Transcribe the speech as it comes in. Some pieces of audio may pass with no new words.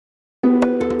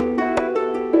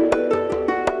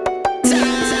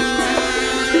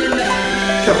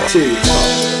Cafeteria Talk.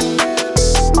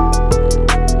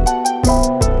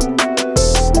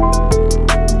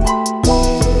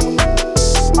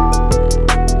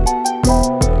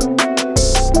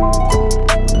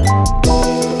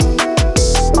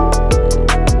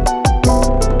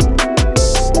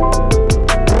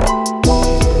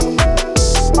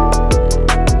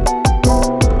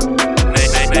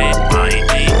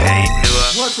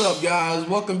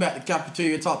 Welcome back to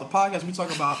Cafeteria Talk, the podcast. We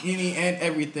talk about any and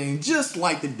everything, just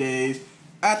like the days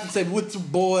at the table with your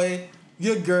boy,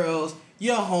 your girls,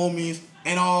 your homies,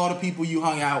 and all the people you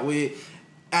hung out with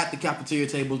at the cafeteria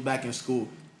tables back in school.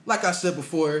 Like I said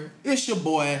before, it's your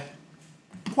boy,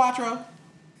 Quattro.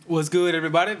 What's good,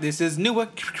 everybody? This is Nua,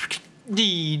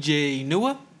 DJ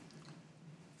Nua.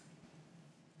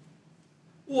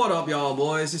 What up, y'all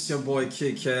boys? It's your boy,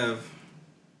 Kid Kev.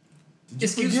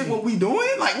 Did you forget what we doing?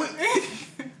 Like, what?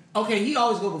 Okay, he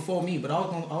always go before me, but I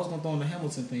was gonna throw in the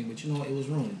Hamilton thing, but you know it was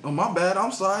ruined. Oh, my bad.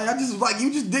 I'm sorry. I just like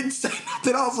you just didn't say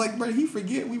nothing. I was like, bro, he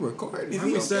forget we recording.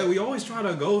 Like we said, we always try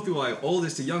to go through like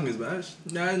oldest to youngest,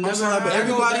 man. I'm sorry, but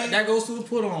everybody that goes to the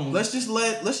put on. Let's just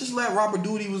let Robert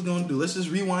do what he was gonna do. Let's just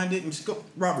rewind it and just go.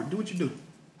 Robert, do what you do.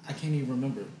 I can't even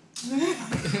remember.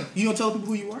 You gonna tell people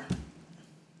who you are?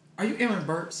 Are you Aaron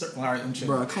Burke? All right, I'm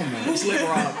chilling. Bro, come on. Slick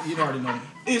Rob, you already know.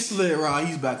 It's Slick Rob.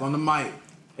 He's back on the mic.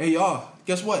 Hey y'all,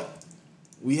 guess what?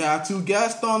 We have two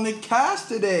guests on the cast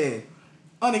today.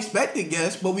 Unexpected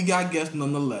guests, but we got guests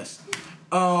nonetheless.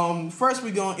 First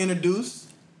we're gonna introduce.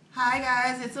 Hi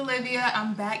guys, it's Olivia.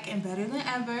 I'm back and better than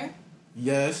ever.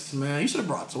 Yes, man. You should have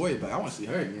brought Toya back. I want to see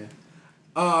her again.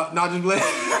 Not just playing.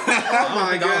 Oh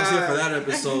my God, I was here for that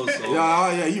episode. So.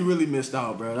 Yeah, you really missed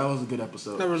out, bro. That was a good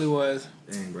episode. That really was.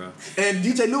 Dang, bro. And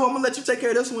DJ Lou, I'm gonna let you take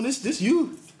care of this one. This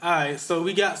you. Alright, so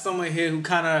we got someone here who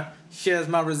kind of shares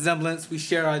my resemblance. We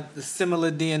share the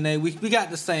similar DNA. We got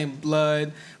the same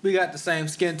blood. We got the same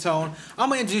skin tone. I'm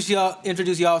gonna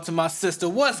introduce y'all to my sister.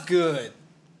 What's good?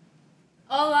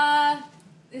 Hola,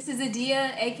 this is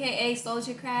Adia, aka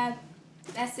Soldier Crab.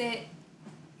 That's it.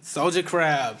 Soldier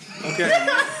Crab. Okay.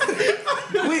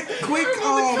 quick.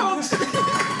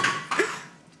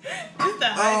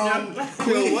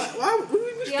 Why we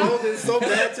this so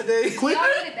bad today? Quick. Y'all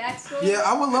need a backstory? Yeah,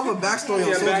 I would love a backstory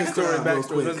on Soldier Crab real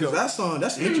quick, because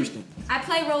that's interesting. I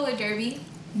play roller derby.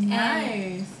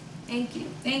 Nice. Thank you.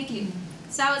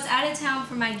 So I was out of town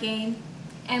for my game,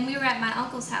 and we were at my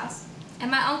uncle's house. And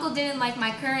my uncle didn't like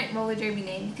my current roller derby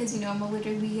name, because, in roller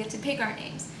derby we get to pick our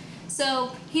names.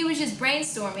 So he was just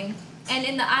brainstorming, and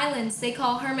in the islands they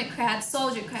call hermit crabs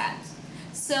soldier crabs.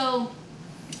 So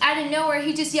out of nowhere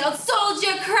he just yelled,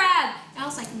 "Soldier Crab!" And I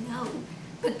was like, no.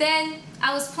 But then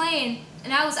I was playing,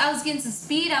 and I was getting some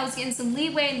speed, I was getting some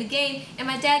leeway in the game, and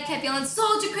my dad kept yelling,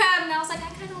 "Soldier Crab!" And I was like, I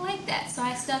kind of like that, so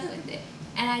I stuck with it.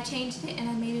 And I changed it, and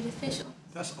I made it official.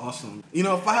 That's awesome.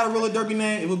 If I had a roller derby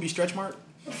name, it would be Stretch Mark.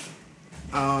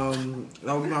 That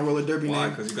would be my roller derby name. Why?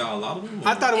 Because you got a lot of them?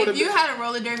 I thought it would have If you been... had a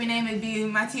roller derby name, it'd be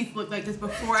my teeth looked like this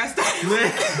before I started.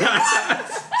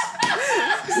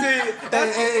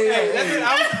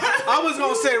 I was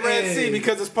going to say Red Sea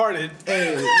because it's parted.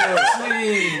 Hey,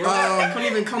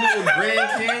 couldn't even come up with Grand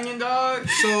Canyon, dog.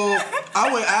 So I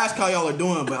would ask how y'all are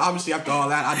doing, but obviously after all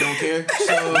that, I don't care.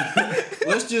 So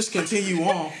let's just continue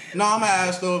on. No, I'm gonna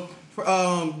ask though.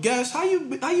 Guess how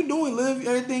you doing? Liv,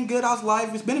 everything good? How's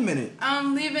life? It's been a minute.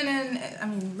 Living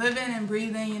and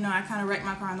breathing. I kind of wrecked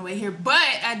my car on the way here, but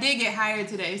I did get hired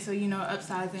today, so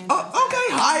upsizing. Oh, okay,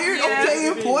 hired. Yeah. Okay,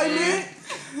 employment.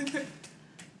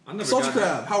 Soldier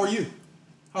Crab, how are you?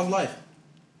 How's life?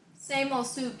 Same old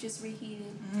soup, just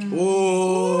reheated.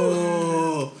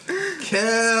 Oh,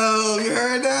 Kev, you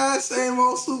heard that? Same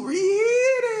old soup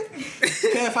reheated.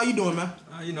 Kev, how you doing, man?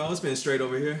 It's been straight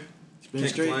over here. Been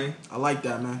straight. Complain. I like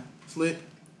that, man. Slick.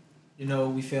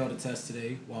 We failed a test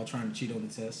today while trying to cheat on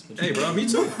the test. But hey, bro, me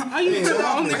too. How you too?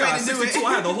 I only got 62.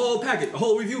 I had the whole packet, the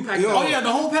whole review packet. Oh yeah, the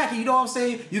whole packet. You know what I'm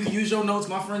saying? You can use your notes.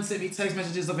 My friend sent me text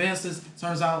messages of answers.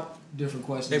 Turns out different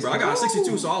questions. Hey, bro, I got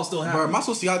 62, so I'll still have. Bro, my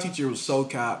sociology teacher was so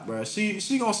cap, bro. She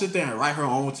gonna sit there and write her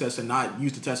own test and not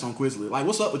use the test on Quizlet. Like,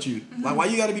 what's up with you? Mm-hmm. Like, why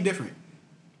you gotta be different?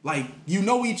 Like,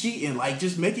 we cheating. Like,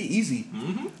 just make it easy.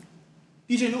 Mm-hmm.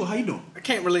 DJ Noah, how you doing? I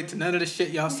can't relate to none of the shit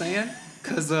y'all saying,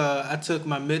 because I took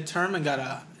my midterm and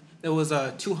there was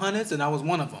 200s, and I was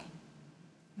one of them.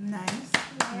 Nice.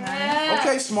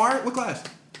 Okay, smart. What class?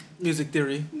 Music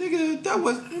theory. Nigga, that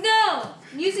was... No!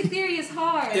 Music theory is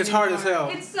hard. It's hard as hell.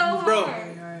 It's so hard. Bro,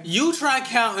 you try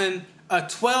counting a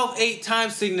 12/8 time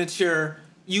signature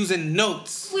using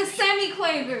notes. With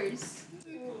semiquavers.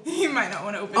 You might not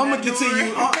want to open I'm that going to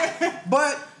continue.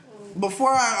 But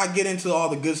before I get into all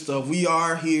the good stuff, we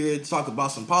are here to talk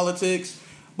about some politics.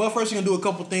 But first, we're going to do a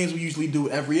couple things we usually do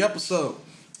every episode.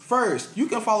 First, you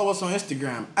can follow us on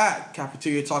Instagram at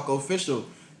Cafeteria Taco Official.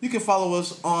 You can follow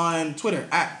us on Twitter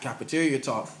at Cafeteria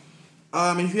Talk.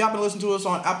 And if you happen to listen to us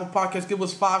on Apple Podcasts, give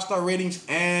us 5-star ratings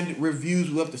and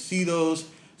reviews. We love to see those.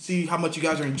 See how much you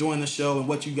guys are enjoying the show and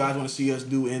what you guys want to see us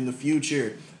do in the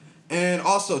future. And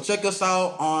also, check us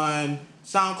out on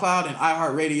SoundCloud and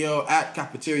iHeartRadio at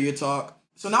Cafeteria Talk.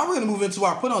 So now we're going to move into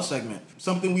our put-on segment.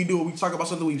 Something we do where we talk about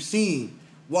something we've seen,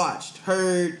 watched,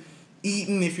 heard,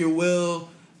 eaten, if you will,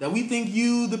 that we think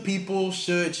you, the people,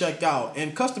 should check out.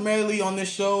 And customarily on this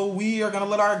show, we are going to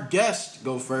let our guest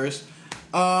go first.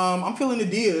 I'm feeling the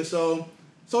deal, so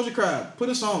Soldier Crab, put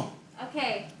us on.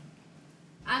 Okay.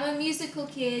 I'm a musical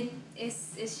kid.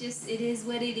 It's just, it is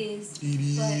what it is. It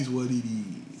is what it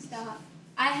is. Stop.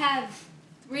 I have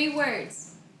 3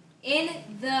 words. In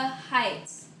the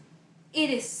Heights. It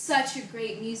is such a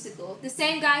great musical. The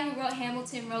same guy who wrote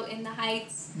Hamilton wrote In the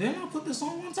Heights. Didn't I put this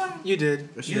on one time? You did.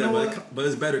 You know what? But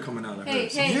it's better coming out of her.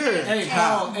 Hey,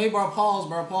 Paul. Hey, bro, pause,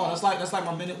 bro, Paul. That's like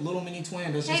my little mini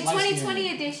twin. That's Hey, just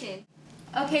 2020 edition.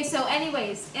 Okay, so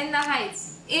anyways, In the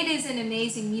Heights. It is an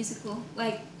amazing musical.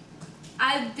 Like,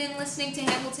 I've been listening to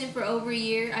Hamilton for over a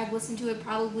year. I've listened to it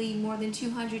probably more than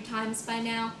 200 times by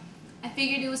now. I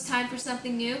figured it was time for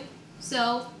something new.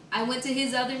 So, I went to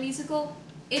his other musical.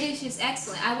 It is just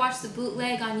excellent. I watched the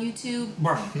bootleg on YouTube.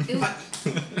 Bro.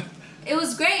 It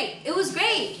was great. It was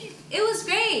great. It was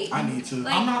great. I need to.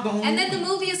 Like, I'm not the only and then one. the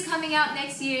movie is coming out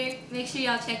next year. Make sure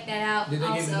y'all check that out. Did they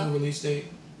also, give a new release date?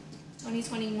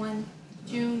 2021,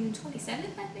 June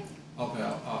 27th, I think.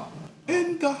 Okay.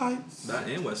 In the Heights. That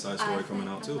and West Side Story coming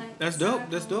out too. That's dope.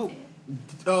 That's dope.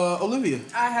 Olivia.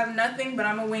 I have nothing, but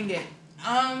I'm gonna wing it.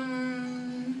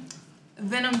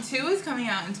 Venom 2 is coming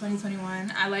out in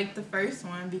 2021. I like the first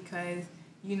one because,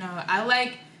 I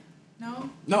like... No,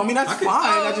 I mean, that's fine.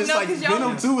 I just, 'cause y'all-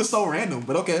 Venom 2 is so random,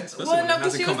 but okay. Especially Well, when no, it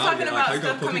because hasn't she was come out talking yet. Like, how about you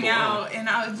gonna stuff put coming people on? out, and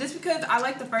I was just because I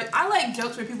like the first. I like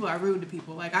jokes where people are rude to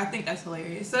people. Like, I think that's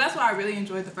hilarious. So that's why I really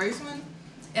enjoyed the first one,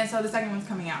 and so the second one's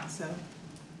coming out. So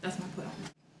that's my put on.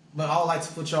 But I would like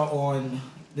to put y'all on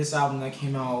this album that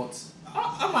came out.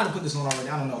 I might have put this on already.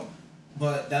 I don't know.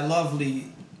 But that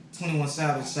lovely 21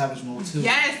 Savage Mode 2.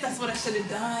 Yes, that's what I should have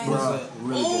done. Bruh,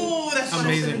 really Oh, that's what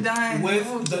I should have done. With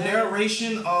Oh, the yes.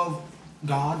 narration of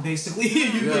God, basically.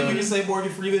 you can say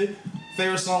Morgan Freeman.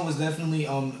 Favorite song was definitely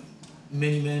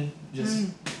Many Men. Just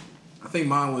I think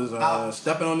mine was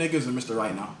Stepping on Niggas and Mr.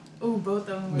 Right Now. Ooh, both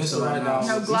of them. Were Mr. Right Now.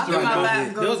 No, Glock Mr. Right about Now that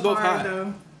did. goes They was both hard hot.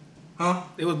 though. Huh?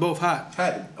 It was both hot.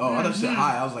 I thought you said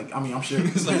high. I was like, I'm sure.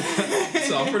 It's like,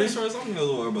 so I'm pretty sure it's on the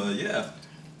Lord, but yeah.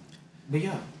 But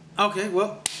yeah. Okay,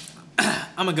 well,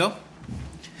 I'm gonna go.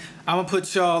 I'm gonna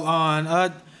put y'all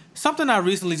on something I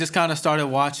recently just kind of started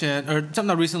watching, or something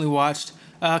I recently watched.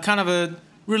 Kind of a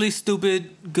really stupid,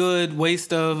 good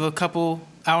waste of a couple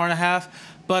hour and a half.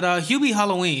 But Hubie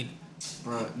Halloween.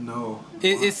 Bruh, no.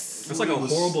 It's like a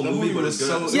horrible movie, but it's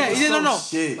good. yeah, no.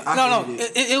 Shit. No.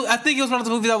 I think it was one of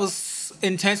the movies that was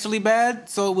intentionally bad,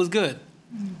 so it was good.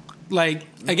 Like,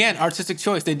 again, artistic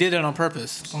choice. They did it on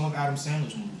purpose. Some of Adam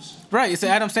Sandler's movies. Right, it's an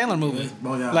Adam Sandler movie.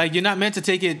 Oh, yeah. Like, you're not meant to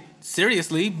take it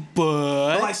seriously,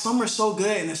 but But like some are so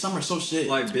good and then some are so shit.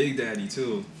 Like Big Daddy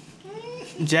too.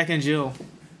 Jack and Jill.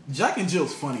 Jack and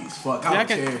Jill's funny as fuck. I Jack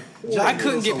don't and- care. I Jack and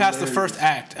couldn't Jill's get past the hilarious. first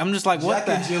act. I'm just like, what Jack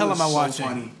the and Jill hell is am I so watching?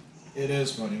 funny. It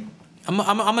is funny. I'm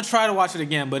gonna try to watch it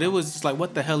again, but it was just like,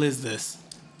 what the hell is this?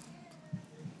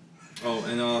 Oh,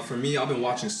 and for me, I've been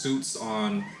watching Suits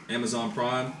on Amazon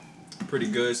Prime. Pretty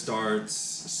good.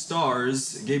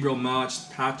 Stars Gabriel Mach,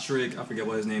 Patrick, I forget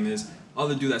what his name is,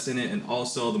 other dude that's in it, and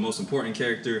also the most important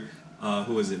character,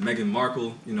 who is it? Meghan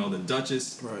Markle, the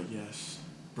Duchess. Bro, yes.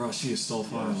 Bro, she is so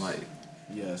fun. Yes. Like,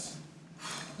 Yes.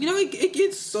 You know, it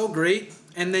gets so great,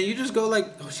 and then you just go like,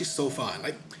 oh, she's so fine.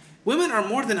 Like, women are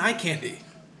more than eye candy.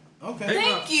 Okay.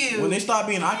 Thank you. When they stop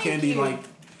being eye candy, you. like,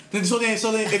 so then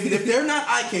if they're not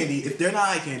eye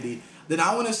candy, then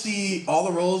I want to see all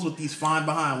the roles with these fine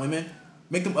behind women,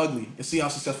 make them ugly and see how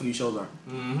successful these shows are.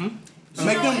 Mm-hmm.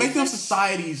 Make them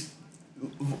society's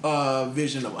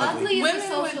vision of ugly. Ugly is Women a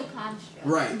social would- construct.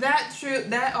 Right. That true.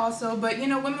 That also, but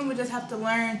women would just have to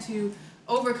learn to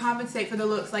overcompensate for the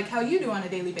looks, like how you do on a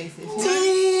daily basis.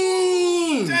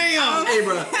 damn. Hey,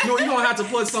 bro, you're gonna have to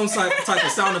put some type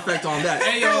of sound effect on that.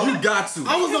 Hey, yo, you got to.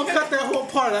 I was gonna cut that whole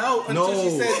part out until she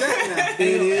said that.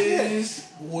 It is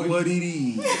what it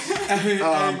is.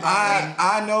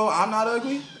 I know I'm not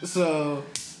ugly, so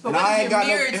But and what I is ain't your got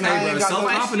no mirror and to I you? ain't got no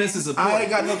Self-confidence is a I ain't point.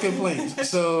 got no complaints.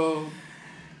 So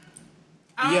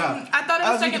yeah, I thought it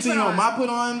was as we second continue put on on. my put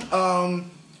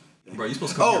on. Bro, you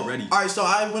supposed to come here ready. All right. So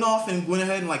I went off and went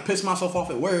ahead and like pissed myself off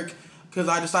at work. because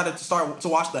I decided to start to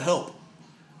watch The Help.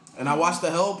 And I watched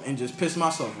The Help and just pissed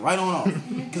myself right on off.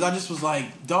 Because I just was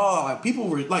like, dog, like, people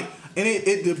were like, and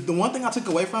the one thing I took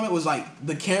away from it was like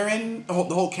the Karen, the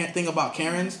whole thing about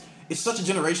Karens, it's such a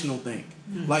generational thing.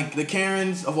 Like the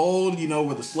Karens of old, you know,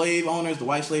 were the slave owners, the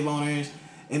white slave owners,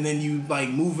 and then you like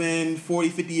move in 40,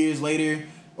 50 years later,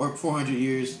 or 400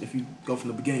 years if you go from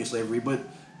the beginning of slavery, but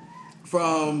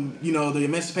from, you know, the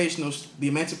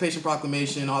Emancipation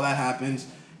Proclamation, all that happens.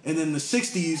 And then the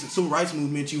 60s, civil rights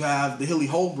movement, you have the Hilly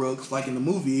Holbrooks, like in the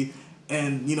movie,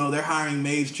 and, you know, they're hiring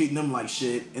maids, treating them like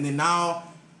shit. And then now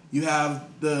you have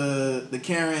the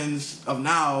Karens of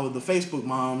now, the Facebook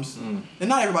moms. And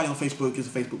not everybody on Facebook is a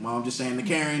Facebook mom, I'm just saying the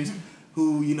Karens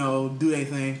who, you know, do their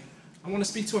thing. I want to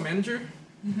speak to a manager.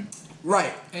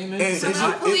 Right. Amen. And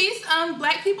So police,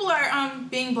 black people are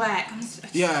being black.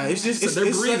 yeah, it's just So they're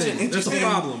it's such an breathing. There's a interesting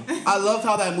problem. I loved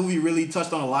how that movie really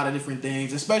touched on a lot of different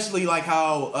things, especially like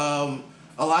how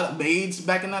a lot of maids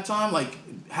back in that time, like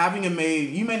having a maid,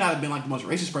 you may not have been like the most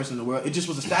racist person in the world. It just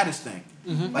was a status thing,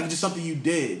 like just something you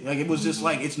did. Like it was just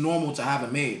like it's normal to have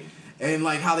a maid, and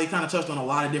like how they kind of touched on a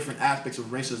lot of different aspects of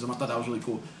racism. I thought that was really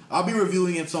cool. I'll be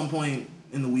reviewing it at some point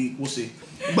in the week. We'll see,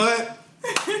 but.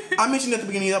 I mentioned at the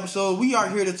beginning of the episode, we are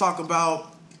here to talk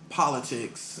about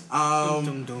politics. Yeah,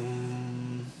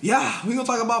 we're going to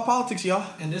talk about politics,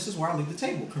 y'all. And this is where I leave the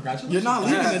table. Congratulations. You're not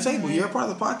leaving the table. You're a part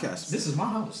of the podcast. This is my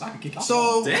house. I can kick off.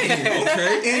 So, Damn.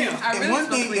 Okay. and one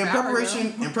thing,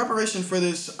 in preparation for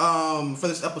this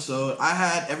episode, I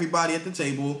had everybody at the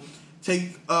table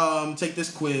take this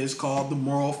quiz called the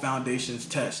Moral Foundations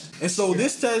Test. And so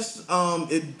this test,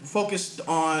 it focused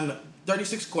on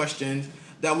 36 questions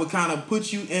that would kind of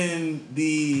put you in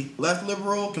the left,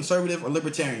 liberal, conservative, or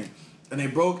libertarian, and they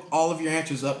broke all of your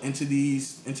answers up into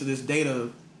this data,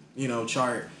 you know,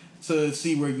 chart to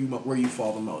see where you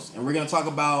fall the most. And we're gonna talk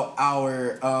about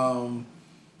our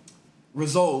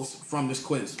results from this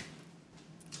quiz.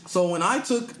 So when I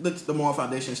took the Moral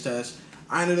Foundations test,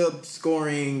 I ended up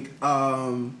scoring.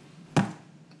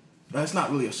 That's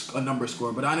not really a number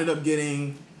score, but I ended up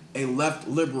getting a left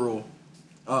liberal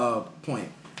point.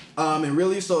 And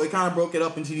really, so it kind of broke it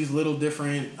up into these little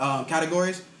different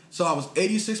categories. So I was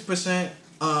 86%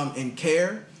 in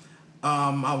care.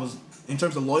 I was, in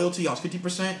terms of loyalty, I was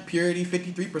 50%, purity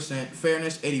 53%,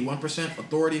 fairness 81%,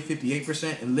 authority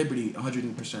 58%, and liberty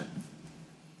 100%.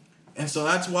 And so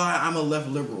that's why I'm a left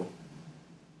liberal.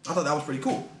 I thought that was pretty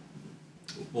cool.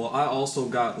 Well, I also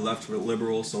got left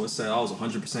liberal, so it said I was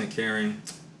 100% caring.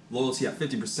 Loyalty at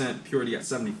 50%, purity at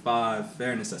 75%,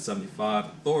 fairness at 75%,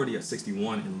 authority at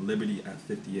 61%, and liberty at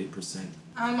 58%.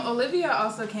 Olivia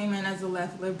also came in as a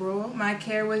left liberal. My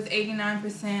care was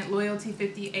 89%, loyalty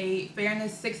 58%,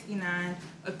 fairness 69%,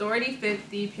 authority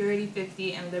 50%, purity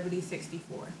 50%, and liberty 64%.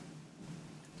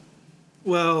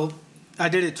 Well, I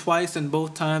did it twice, and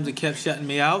both times it kept shutting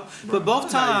me out. But Bro, both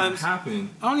times, happened.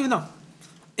 I don't even know.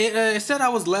 It said I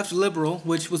was left liberal,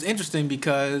 which was interesting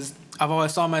because I've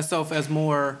always saw myself as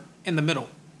more in the middle.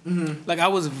 Mm-hmm. Like I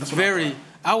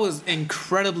was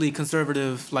incredibly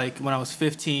conservative, like when I was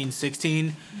 15,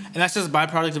 16. And that's just a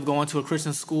byproduct of going to a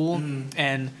Christian school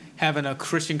and having a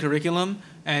Christian curriculum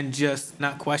and just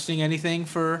not questioning anything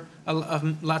for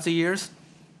lots of years.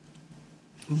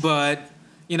 But,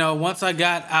 you know, once I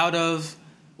got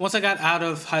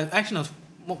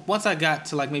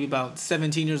to like maybe about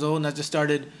 17 years old and I just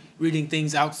started reading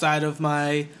things outside of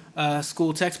my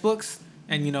school textbooks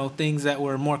and, you know, things that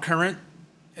were more current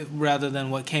rather than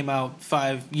what came out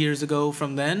 5 years ago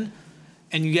from then,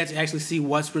 and you get to actually see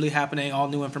what's really happening, all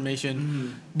new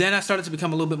information, then I started to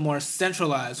become a little bit more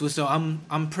centralized, so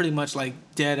I'm pretty much like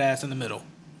dead ass in the middle.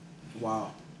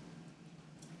 Wow.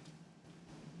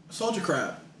 Soldier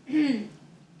Crab.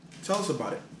 Tell us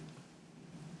about it.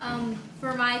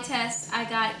 For my test, I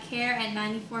got care at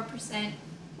 94%,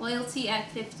 loyalty at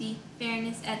 50%,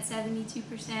 fairness at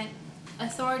 72%,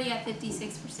 authority at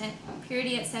 56%,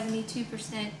 purity at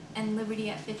 72%, and liberty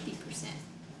at 50%.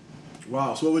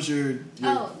 Wow. So what was your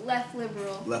Left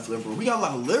liberal. left liberal? We got a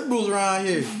lot of liberals around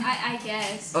here. I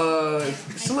guess.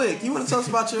 Slick, you want to tell us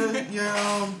about your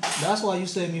That's why you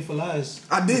saved me for last.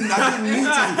 I didn't mean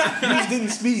to. You just didn't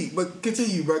speak. But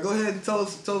continue, bro. Go ahead and tell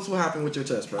us what happened with your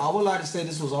test, bro. I would like to say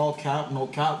this was all cap, no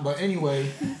cap, but anyway.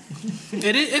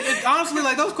 It honestly,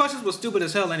 like, those questions were stupid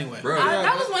as hell anyway. Bro.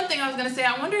 That was one thing I was going to say.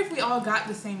 I wonder if we all got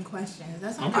the same questions.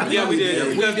 That's what Yeah, we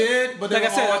did. We did, but Like I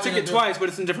said, I all took in a it twice, but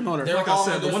it's in different order. They're Like I all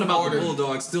said, in the one different about order. the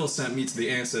Bulldog still sent me to the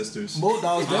ancestors.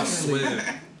 Bulldogs I definitely.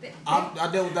 swear.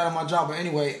 I dealt with that on my job, but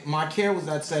anyway, my care was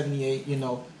at 78. You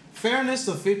know, fairness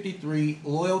of 53,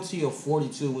 loyalty of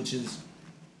 42, which is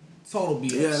total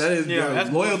BS. Yeah, that is Yeah, bro, that's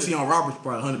loyalty bullshit. on Robert's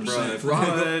part, 100%.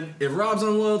 Bro, if Rob's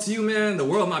unloyal to you, man, the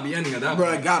world might be ending at that Bro,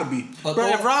 point. it gotta be. Bro,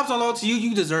 if Rob's unloyal to you,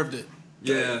 you deserved it.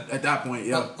 Yeah. At that point,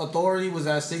 yeah. Authority was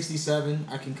at 67.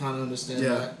 I can kind of understand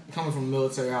Yeah. that. Coming from a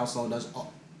military household, that's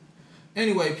all.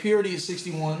 Anyway, purity is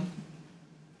 61.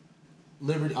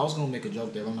 Liberty, I was going to make a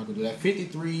joke there, but I'm not going to do that.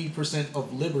 53%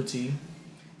 of liberty.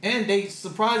 And they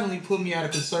surprisingly put me at a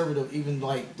conservative, even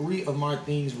like 3 of my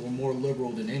things were more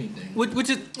liberal than anything. Which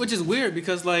is weird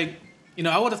because, like, you know,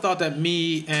 I would have thought that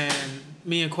me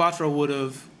and Quattro would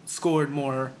have scored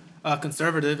more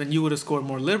conservative and you would have scored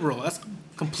more liberal. That's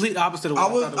complete opposite of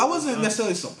what I thought I wasn't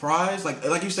necessarily surprised.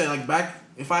 Like you said, like back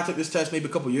if I took this test maybe a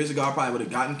couple years ago, I probably would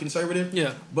have gotten conservative.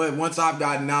 Yeah. But once I've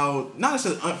gotten out, not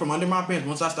necessarily from under my parents,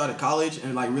 once I started college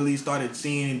and like really started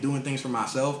seeing and doing things for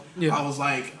myself, Yeah. I was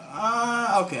like,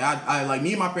 okay. I like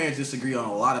me and my parents disagree on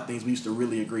a lot of things we used to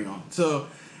really agree on. So,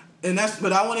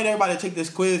 but I wanted everybody to take this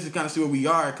quiz to kind of see where we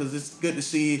are because it's good to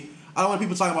see. I don't want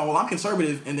people talking about, well, I'm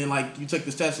conservative, and then like you took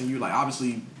this test and you're like,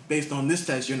 obviously based on this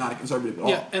test, you're not a conservative at all.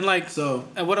 Yeah, and like, so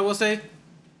and what I will say,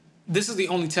 this is the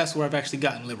only test where I've actually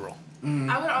gotten liberal.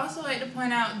 I would also like to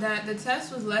point out that the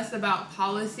test was less about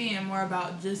policy and more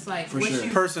about just like For what sure. you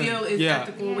Person, feel is yeah.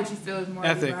 ethical, what you feel is more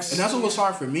Ethics. right. And that's what was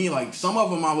hard for me. Like some of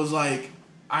them, I was like,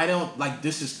 I don't like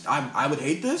this is I would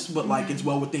hate this, but like it's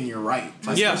well within your right.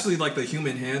 Like, Yeah. Especially like the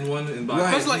human hand one. And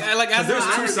Right. Because like as there's an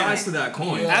two American, sides to that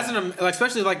coin. as an like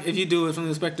especially like if you do it from the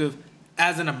perspective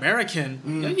as an American,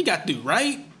 you know, you got to do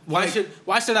right. Why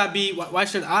Like-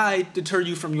 should I deter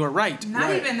you from your right? Not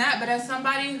Right. even that, but as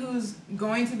somebody who's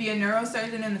going to be a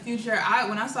neurosurgeon in the future,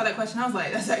 when I saw that question, I was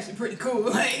like, that's actually pretty cool.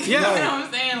 Like, Yeah. you know what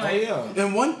I'm saying? Oh, Like, yeah.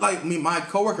 And one like my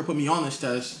coworker put me on this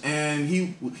test, and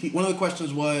he one of the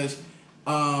questions was,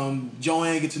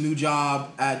 Joanne gets a new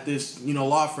job at this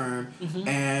law firm,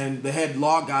 and the head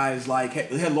law guy is like,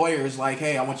 the head lawyer is like,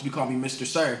 hey, I want you to call me Mr.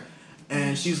 Sir,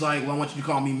 and she's like, well, I want you to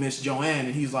call me Miss Joanne,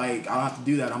 and he's like, I don't have to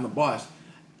do that, I'm the boss,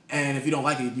 and if you don't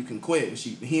like it, you can quit. And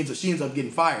she ends up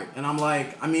getting fired, and I'm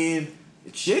like, I mean,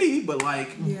 it's shitty, but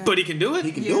like, yeah. But he can do it.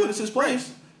 he can do it. It's his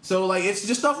place. So like it's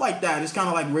just stuff like that. It's kind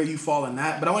of like where you fall in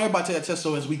that. But I want everybody to take that test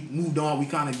so as we moved on, we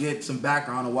kind of get some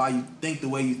background on why you think the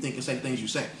way you think and say the things you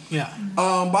say. Yeah.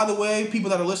 By the way, people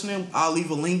that are listening, I'll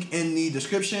leave a link in the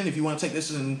description if you want to take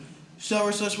this and show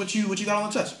us what you got on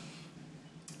the test.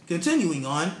 Continuing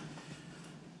on,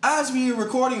 as we are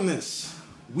recording this,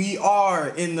 we are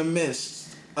in the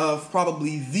midst of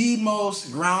probably the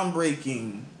most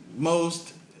groundbreaking,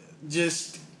 most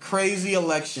just crazy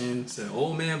election It's an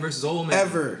old man versus old man.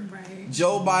 ever. Right.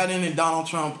 Joe Biden and Donald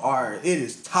Trump it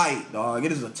is tight, dog.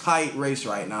 It is a tight race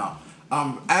right now.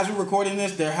 As we're recording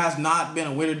this, there has not been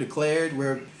a winner declared.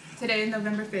 Today is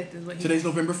November 5th is what he Today's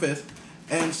November 5th.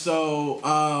 And so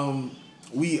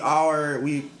we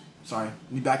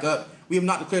back up. We have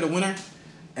not declared a winner.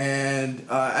 And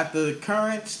at the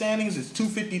current standings, it's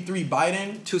 253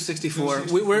 Biden. 264.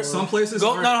 We're Some places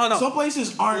go. aren't- No. Some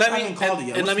places haven't called it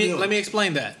yet. And What's the deal? let me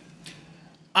explain that.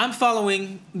 I'm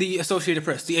following the Associated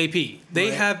Press, the AP. They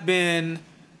Right. have been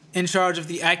in charge of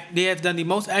they have done the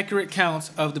most accurate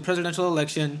counts of the presidential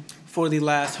election for the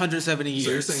last 170 years.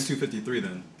 So you're saying 253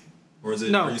 then? Or is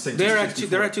it? No, are you saying they're at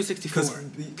 264?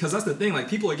 264. Because that's the thing. Like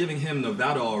people are giving him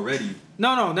Nevada already.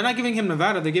 No, they're not giving him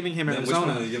Nevada. They're giving him Then which one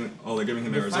are Arizona. they giving? Oh, they're giving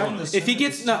him The fact Arizona. that If he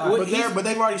gets no, But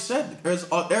they've already said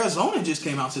Arizona just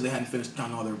came out and said they hadn't finished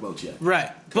counting all their votes yet.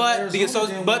 right, but Arizona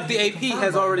didn't but want the to AP confirm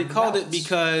has already the called it ballots.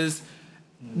 because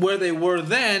where they were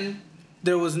then,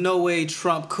 there was no way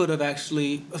Trump could have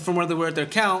actually, from where they were at their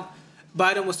count,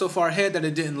 Biden was so far ahead that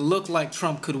it didn't look like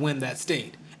Trump could win that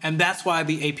state, and that's why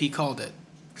the AP called it.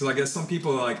 Because I guess some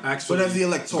people are like actually. But has the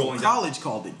Electoral going down. College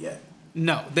called it yet?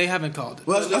 No, they haven't called it.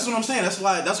 Well, that's what I'm saying. That's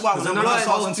why when they're when not I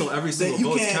saw calling until every that single you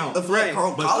vote's can't, count. if Right.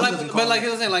 Electoral But- College Like, doesn't but call like it. he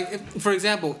was saying, like if, for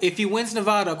example, if he wins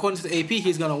Nevada, according to the AP,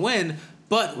 he's gonna win,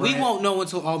 but we Right. won't know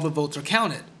until all the votes are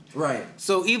counted. Right.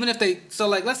 So even if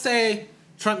like let's say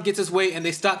Trump gets his way and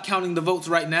they stop counting the votes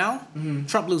right now,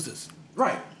 Trump loses.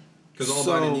 Right. Because all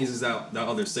So- Biden needs is that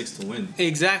other 6 to win.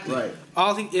 Exactly. Right.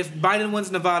 If Biden wins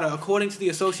Nevada, according to the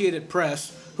Associated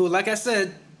Press, who, like I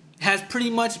said, has pretty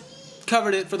much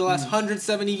covered it for the last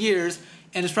 170 years,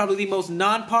 and is probably the most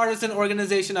nonpartisan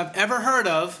organization I've ever heard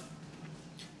of,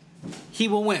 he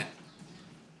will win.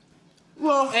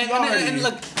 Well, And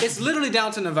look, it's literally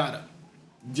down to Nevada.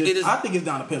 it is- I think it's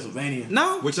down to Pennsylvania.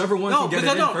 No, Whichever one can get it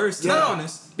because in first, to be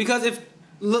honest. Because if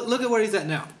look at where he's at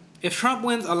now. If Trump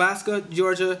wins Alaska,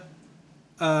 Georgia,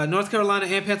 North Carolina,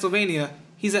 and Pennsylvania,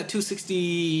 he's at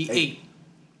 268,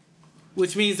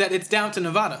 which means that it's down to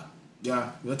Nevada.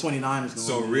 Yeah, the 29 is going.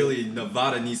 So really,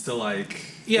 Nevada needs to like.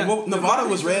 Yeah, Well, Nevada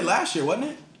was red last year, wasn't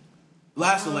it?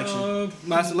 Last election.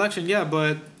 Last election, yeah,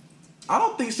 but I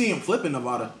don't think see him flip in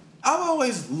Nevada. I've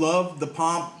always loved the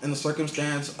pomp and the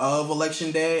circumstance of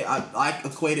election day. I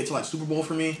equate it to like Super Bowl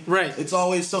for me. Right. It's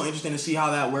always so interesting to see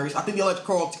how that works. I think the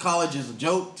electoral college is a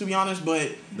joke, to be honest, but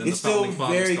Then it's the founding still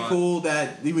fathers very thought- cool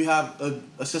that we have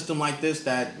a system like this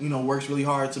that, you know, works really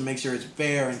hard to make sure it's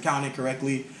fair and counted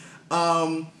correctly.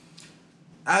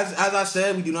 As I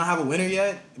said, we do not have a winner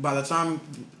yet. By the time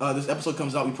this episode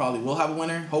comes out, we probably will have a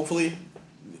winner, hopefully.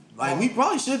 Like, we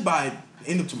probably should by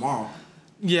end of tomorrow.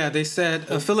 yeah, they said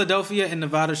Philadelphia and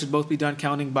Nevada should both be done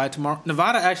counting by tomorrow.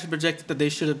 Nevada actually projected that they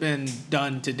should have been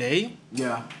done today,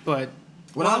 Yeah. but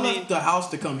When I left the house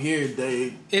to come here,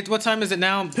 what time is it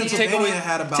now? Pennsylvania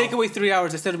had about- take away 3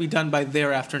 hours. They said it'll be done by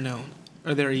their afternoon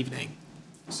or their evening.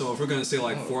 So if we're gonna say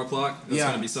like 4 o'clock, that's Yeah.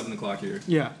 gonna be 7 o'clock here.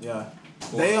 Yeah. yeah,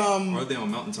 Or, they or are they on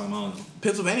Mountain Time? I don't know.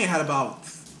 Pennsylvania had about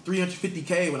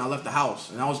 350K when I left the house,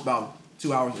 and that was about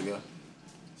 2 hours ago.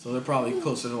 So they're probably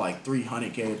closer to like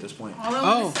 300K at this point. All I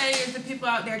Oh. want to say is the people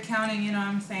out there counting, you know what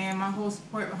I'm saying? My whole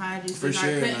support behind you. For So sure,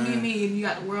 it couldn't man. be me and you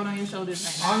got the world on your shoulders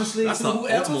right now. Honestly, That's to the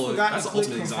whoever ultimate- forgot that's to the click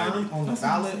ultimate confirm anxiety. on the That's what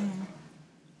I'm ballot, saying.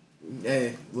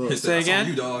 Hey, look. Say That's again?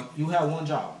 on you, dog. you have one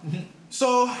job.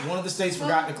 So One of the states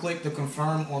forgot to click the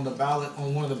confirm on the ballot,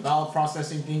 on one of the ballot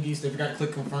processing thingies. They forgot to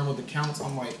click confirm with the counts.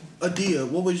 I'm like, Adia,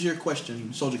 what was your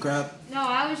question, Soldier Crab? No,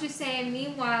 I was just saying,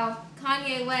 meanwhile,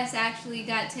 Kanye West actually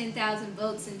got 10,000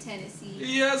 votes in Tennessee.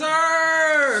 Yes,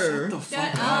 sir. What the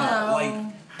Shut fuck? up. Like,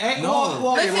 hey, No. well, Listen,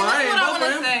 well, this I is ain't what I vote want for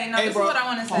to him. say. No, Hey, this bro. is what I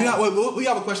want to say. we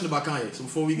have a question about Kanye. So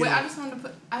before we get Wait, on, I just wanted to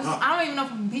put. I don't even know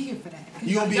if I'm gonna be here for that. 'Cause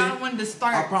You gonna be y'all here? wanted to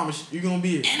start. I promise you're gonna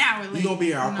be here. An hour late. You're gonna be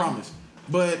here. I you know? promise.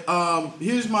 But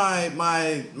here's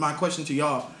my question to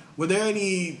y'all. Were there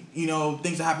any, you know,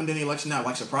 things that happened in the election that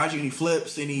like surprised you? Any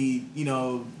flips? Any, you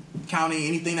know, counting?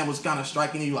 Anything that was kind of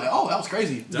striking you? Like, oh, that was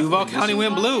crazy. Duval County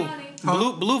went blue.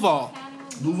 Huh? Blueval.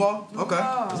 Duval? Okay.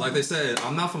 Oh. It's like they said,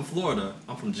 I'm not from Florida.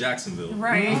 I'm from Jacksonville.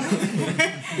 Right.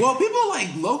 Well, people like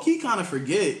low key kind of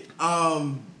forget.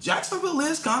 Jacksonville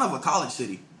is kind of a college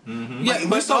city. Yeah, Like, we're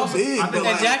but so also- big, I think but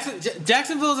And like,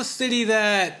 Jacksonville is a city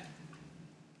that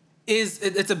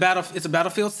it's a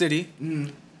battlefield city.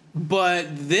 But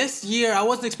this year, I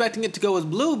wasn't expecting it to go as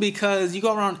blue because you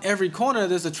go around every corner,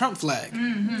 there's a Trump flag.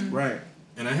 right.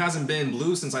 And it hasn't been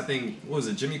blue since I think, what was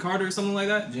it, Jimmy Carter or something like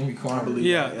that? Jimmy Carter. believe-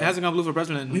 Yeah, Yeah. it hasn't gone blue for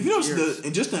president. If you notice, years.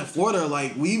 just in Florida,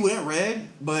 like we went red,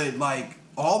 but like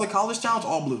all the college towns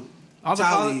all blue. All the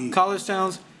Cali, college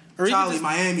towns, or even Charlie, just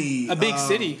Miami, a big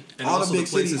city. And all also the big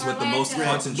places cities. with the most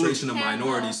Orlando. concentration of Tampa.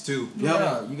 minorities too.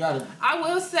 Yeah, you gotta. I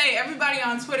will say, everybody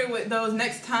on Twitter with those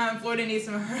next time Florida needs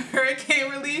some hurricane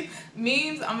relief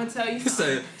memes, I'm gonna tell you He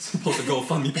something. said, supposed to go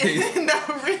fund me page. No,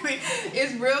 really,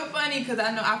 it's real funny because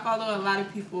I know I follow a lot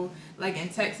of people like in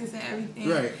Texas and everything.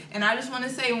 Right. And I just want to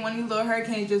say, when one of these little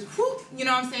hurricanes just whoop, you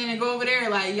know what I'm saying, and go over there,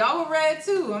 like y'all were red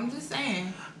too. I'm just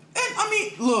saying. And I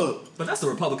mean, look, But that's the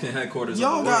Republican headquarters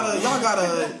y'all of the world.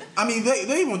 gotta. I mean,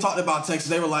 they even talked about Texas.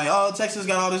 They were like, oh, Texas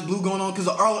got all this blue going on because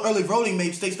the early voting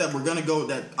made states that were gonna go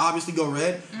that obviously go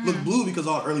red look blue because of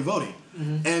all the early voting.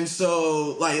 And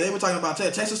so, like, they were talking about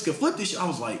Texas could flip this shit. I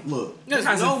was like, look, There's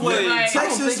hasn't no flipped. way. Like, I don't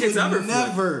Texas think it's would ever flipped.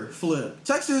 never flip.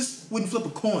 Texas wouldn't flip a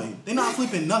coin. They're not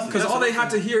flipping nothing. Because That's all what they I'm have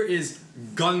to saying. hear is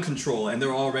gun control, and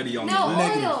they're already on No, the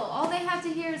Negative. oil. All they have to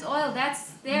hear is oil. That's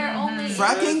their only.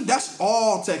 Fracking, that's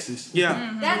all Texas.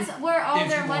 Yeah. That's where all If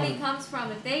their you money want. comes from.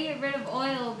 If they get rid of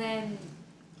oil, then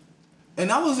And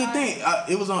that was the thing.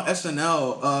 It was on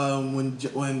SNL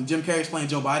when Jim Carrey explained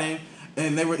Joe Biden,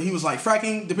 and he was like,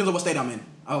 fracking depends on what state I'm in.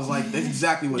 I was like, that's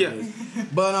exactly what Yeah. it is.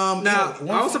 But Now,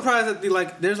 yeah, I was surprised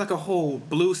that there's like a whole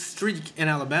blue streak in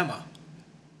Alabama.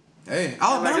 hey,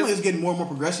 Alabama Like, is getting more and more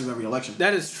progressive every election.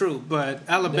 That is true, but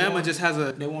Alabama want- just has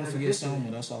a. They want to forget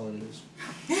Selma. That's all it is.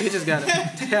 They just got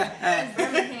it.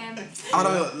 Birmingham. I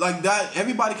don't know, like that.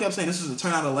 Everybody kept saying this is a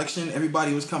turnout election.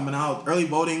 Everybody was coming out. Early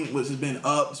voting has been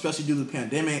up, especially due to the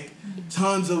pandemic.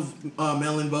 Tons of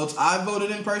mail-in votes. I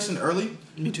voted in person early.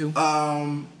 Me too.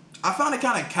 I found it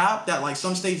kind of capped that like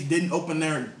some states didn't open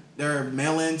their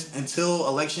mail-ins until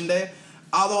election day.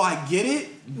 Although I get it,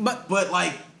 But- but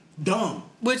like dumb.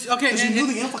 Which okay, Because you and- knew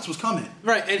and- the influx was coming.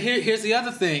 right, and here's the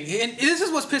other thing, and this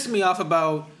is what's pissing me off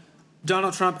about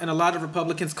Donald Trump and a lot of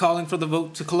Republicans calling for the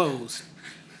vote to close.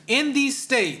 In these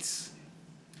states,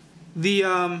 the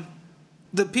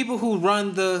people who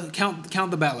run the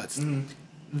count the ballots,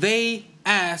 they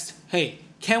asked, "Hey,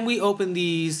 can we open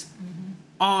these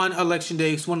on election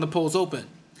days when the polls open?"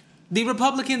 The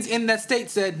Republicans in that state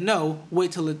said, "No,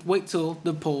 wait till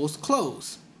the polls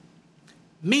close."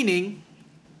 Meaning,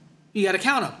 you got to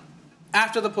count them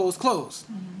after the polls close.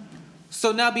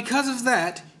 So now, because of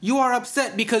that, You are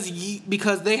upset because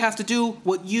they have to do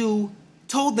what you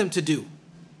told them to do.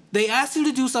 They asked you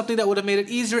to do something that would have made it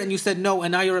easier, and you said no,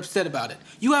 and now you're upset about it.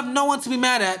 You have no one to be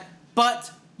mad at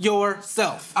but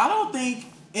yourself. I don't think,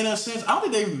 in a sense, I don't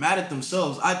think they're mad at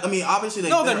themselves. I mean, obviously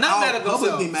they're not mad at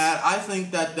publicly themselves. mad. I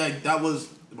think that was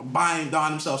buying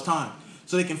themselves time,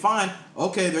 so they can find,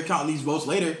 okay, they're counting these votes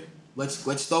later. Let's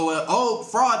throw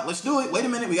fraud. Let's do it. Wait a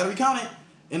minute, we gotta recount it,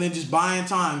 and then just buying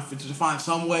time to find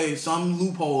some way, some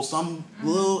loophole, some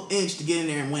little inch to get in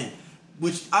there and win,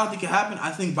 which I don't think can happen.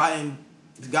 I think Biden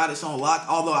got it on lock,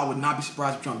 although I would not be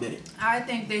surprised if Trump did it. I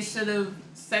think they should have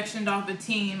sectioned off a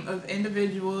team of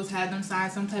individuals, had them sign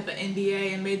some type of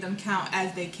NDA, and made them count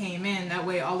as they came in. That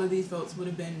way, all of these votes would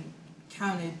have been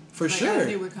counted For as sure.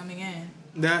 they were coming in.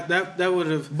 That would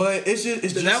have. But it's just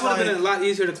That would have been a lot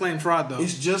easier to claim fraud, though.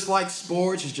 It's just like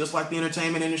sports. It's just like the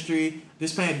entertainment industry.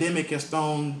 This pandemic has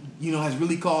has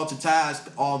really called to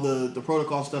task all the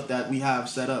protocol stuff that we have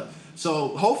set up. So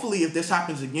hopefully, if this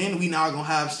happens again, we now are gonna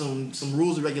have some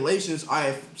rules and regulations. All right,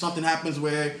 if something happens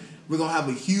where we're gonna have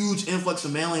a huge influx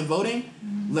of mail-in voting,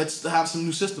 let's have some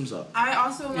new systems up. I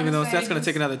also want Even though to that's going to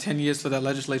take another 10 years for that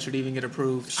legislature to even get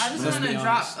approved. I just want to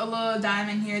drop a little dime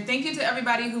in here. Thank you to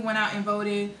everybody who went out and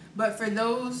voted. But for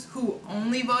those who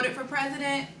only voted for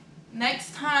president,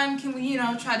 next time can we,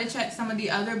 try to check some of the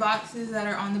other boxes that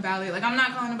are on the ballot? Like, I'm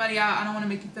not calling anybody out. I don't want to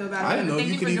make you feel bad. I didn't know Thank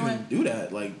you could for even do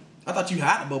that. Like, I thought you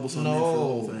had to bubble something in for the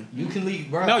whole thing. You can leave,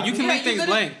 bro. No, you can leave things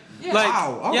blank. Yeah. Like,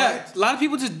 Wow, all yeah, right. a lot of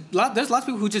people there's lots of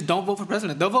people who just don't vote for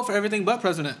president. They'll vote for everything but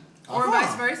president. Or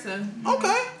vice versa.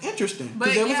 Okay, interesting. But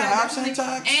Because there was a half definitely.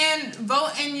 cent tax. And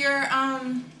vote in your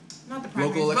not the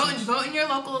primaries. Local elections? Vote in your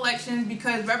local elections,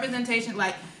 because representation,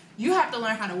 like, you have to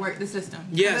learn how to work the system.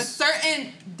 Yes. There's a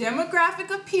certain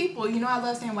demographic of people, I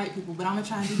love saying white people, but I'm going to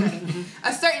try and do better.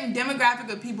 A certain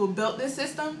demographic of people built this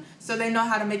system, so they know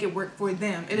how to make it work for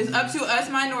them. It is up to us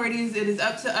minorities, it is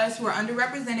up to us who are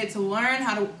underrepresented to learn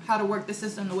how to work the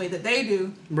system the way that they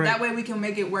do. Right. That way we can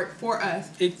make it work for us.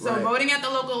 So Right. voting at the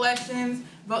local elections,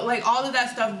 like, all of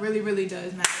that stuff really, really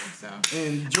does matter. So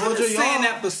In I've Georgia, been saying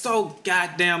that for so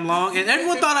goddamn long, and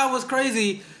everyone thought I was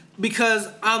crazy because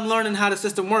I'm learning how the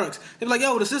system works. They're like,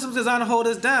 yo, the system's designed to hold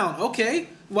us down. Okay,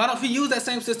 why don't we use that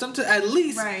same system to at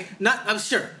least, I'm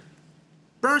sure,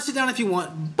 burn shit down if you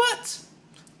want, but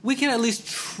we can at least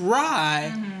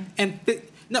try and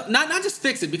not just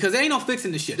fix it, because there ain't no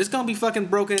fixing this shit. It's gonna be fucking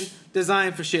broken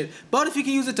design for shit. But if you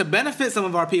can use it to benefit some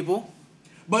of our people,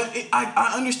 But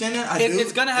I understand that.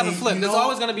 it's gonna have a flip. There's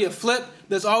always gonna be a flip.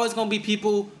 There's always gonna be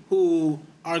people who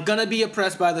are gonna be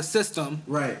oppressed by the system.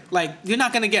 Right. Like, you're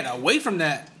not gonna get away from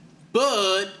that,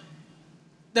 but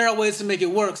there are ways to make it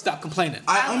work. Stop complaining.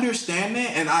 I understand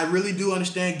that, and I really do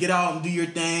understand. Get out and do your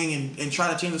thing and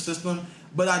try to change the system.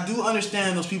 But I do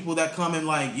understand those people that come in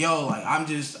like, yo, like,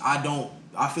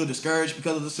 I feel discouraged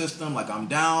because of the system. Like, I'm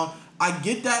down. I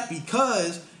get that,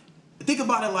 because think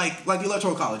about it like the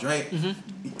electoral college, right?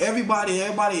 Mm-hmm. Everybody,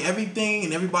 everything,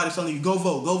 and everybody's telling you, go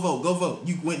vote, go vote, go vote.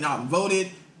 You went out and voted,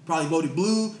 probably voted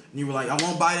blue, and you were like, I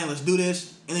want Biden, let's do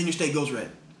this, and then your state goes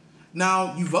red.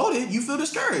 Now, you voted, you feel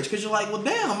discouraged, because you're like, well,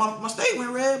 damn, my state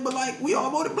went red, but, like, we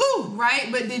all voted blue. Right,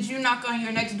 but did you knock on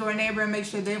your next door neighbor and make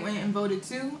sure they went and voted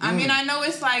too? I mean, I know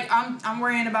it's like, I'm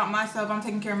worrying about myself, I'm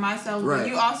taking care of myself, Right. but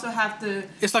you also have to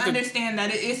understand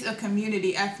that it is a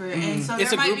community effort. And so It's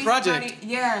there a might group be project.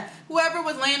 somebody, whoever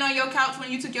was laying on your couch when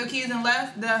you took your keys and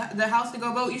left the house to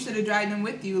go vote, you should have dragged them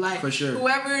with you. Like, For sure.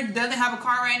 Whoever doesn't have a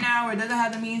car right now or doesn't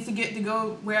have the means to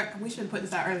go where, we should have put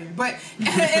this out earlier, but in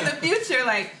the future,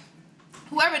 like,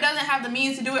 whoever doesn't have the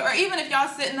means to do it, or even if y'all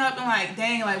sitting up and like,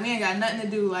 dang, like, we ain't got nothing to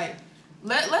do, like,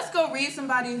 let's go read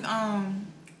somebody's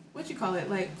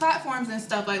like platforms and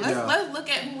stuff. Like, let's look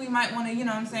at who we might want to, you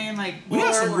know what I'm saying, like, We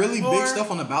got some really big stuff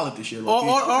on the ballot this year.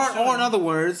 Or in other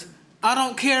words, I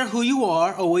don't care who you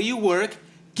are or where you work.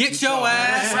 Get your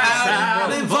ass out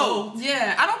and vote.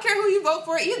 Yeah, I don't care who you vote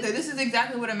for either. This is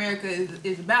exactly what America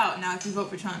is about. Now, if you vote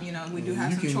for Trump, we do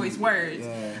have some choice words.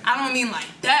 Yeah. I don't mean like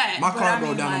that. My car I broke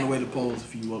mean, down like, on the way to polls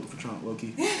if you voted for Trump,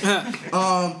 low-key.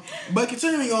 But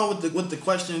continuing on with the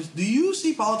questions, do you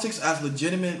see politics as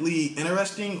legitimately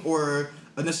interesting or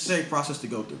a necessary process to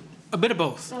go through? A bit of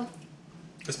both.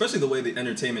 Especially the way the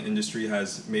entertainment industry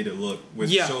has made it look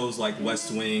with shows like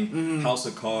West Wing, House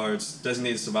of Cards,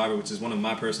 Designated Survivor, which is one of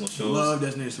my personal shows. Love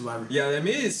Designated Survivor. Yeah, I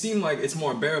mean, it seemed like it's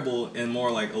more bearable and more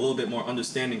like a little bit more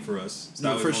understanding for us. So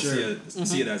that we don't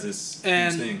see it as this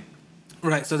huge thing.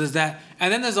 Right, so there's that.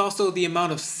 And then there's also the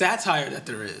amount of satire that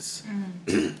there is.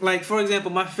 Like, for example,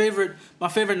 my favorite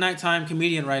nighttime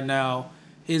comedian right now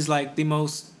is like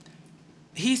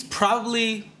he's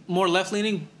probably more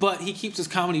left-leaning, but he keeps his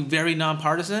comedy very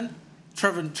nonpartisan.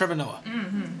 Trevor Noah.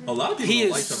 A lot of people He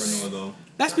don't like is- Trevor Noah though.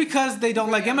 That's because they don't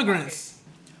like immigrants.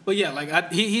 But yeah,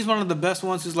 like he's one of the best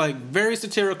ones who's like very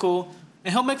satirical,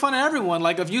 and he'll make fun of everyone.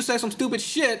 Like if you say some stupid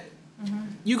shit,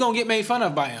 you gonna get made fun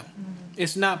of by him.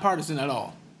 It's not partisan at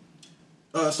all.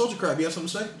 Soldier Crab, you have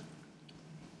something to say?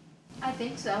 I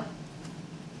think so.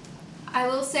 I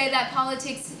will say that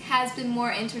politics has been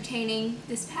more entertaining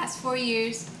this past 4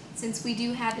 years since we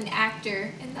do have an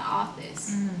actor in the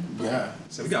office. Yeah.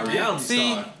 So we got a reality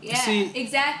See, star. Yeah, see,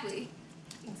 exactly.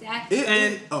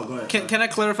 Exactly. Oh, go ahead. can I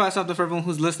clarify something for everyone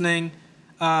who's listening?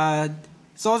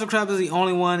 Soldier Crab is the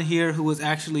only one here who was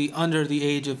actually under the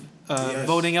age of Yes.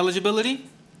 voting eligibility,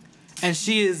 and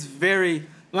she is very.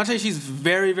 When I tell you she's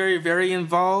very, very, very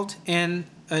involved in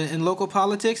local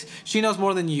politics, she knows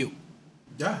more than you.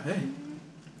 Yeah, hey.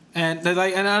 And they're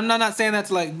like, and I'm not saying that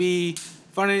to like be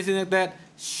funny or anything like that.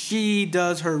 She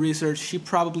does her research. She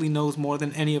probably knows more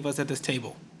than any of us at this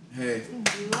table. Hey.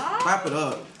 Wrap it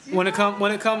up. When it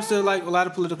comes to like a lot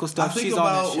of political I stuff, think she's on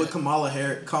that about shit.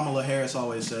 what Kamala Harris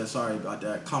always says. Sorry about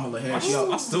that. Kamala Harris.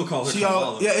 I still call her She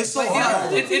Kamala. yeah, it's so Yeah,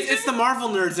 hard. it's the Marvel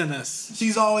nerds in us.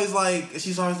 She's always like,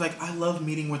 I love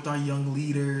meeting with our young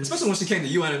leaders. Especially when she came to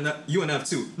UNF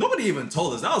too. Nobody even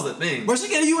told us. That was the thing. Where she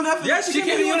get a UNF? Yeah, she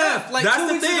came to UNF. like That's 2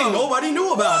 the weeks thing. ago. Nobody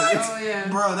knew about it. Oh yeah.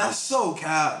 Bro, that's so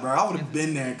cap, bro. I would have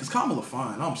been there because Kamala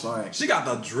fine. I'm sorry. She got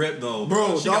the drip though.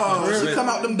 Bro, she got dog, the she drip. come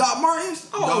out them Doc Martens.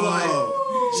 Oh, Dog.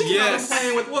 She came Yes. out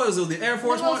playing with what was it? The Air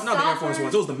Force Little One? Not the Air Force stalker.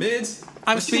 Ones. It was the mids.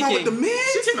 I'm She came out with the speaking.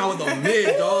 mid. She came out with the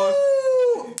mid, dog.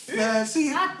 Ooh. Man, see,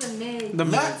 Not the mid. The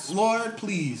let nerds. Lord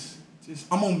please.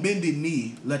 I'm on bended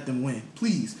knee. Let them win,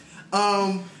 please.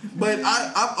 But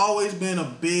I've always been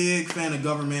a big fan of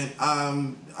government.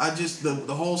 I just the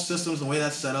whole systems, the way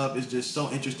that's set up is just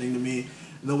so interesting to me.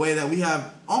 The way that we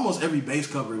have almost every base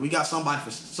covered. We got somebody for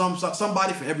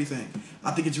somebody for everything. I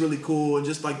think it's really cool, and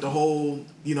just like the whole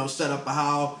setup of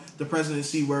how the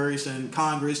presidency works and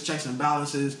Congress checks and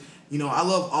balances. I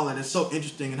love all that. It's so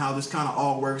interesting and how this kind of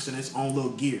all works in its own little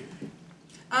gear.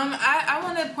 I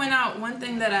want to point out one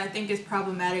thing that I think is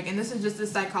problematic, and this is just the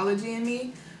psychology in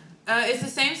me. It's the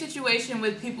same situation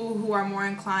with people who are more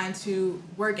inclined to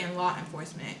work in law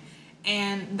enforcement.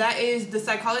 And that is the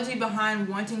psychology behind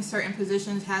wanting certain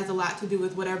positions has a lot to do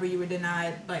with whatever you were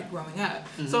denied like growing up.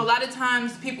 So a lot of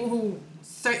times people who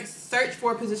search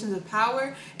for positions of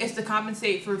power is to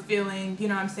compensate for feeling,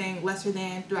 lesser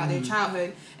than throughout their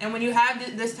childhood. And when you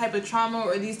have this type of trauma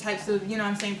or these types of,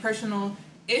 personal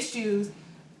issues,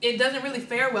 it doesn't really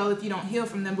fare well if you don't heal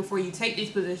from them before you take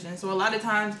these positions. So a lot of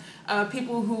times,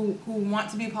 people who want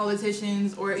to be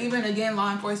politicians or even, again,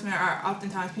 law enforcement are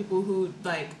oftentimes people who,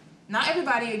 not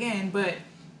everybody, again, but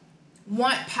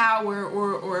want power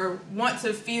or want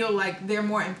to feel like they're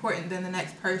more important than the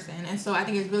next person. And so I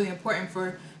think it's really important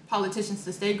for politicians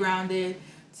to stay grounded,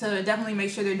 to definitely make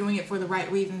sure they're doing it for the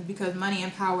right reasons, because money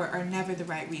and power are never the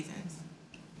right reasons.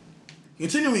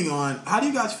 Continuing on, how do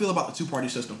you guys feel about the two-party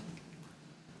system?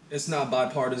 It's not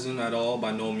bipartisan at all,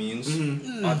 by no means.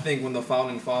 I think when the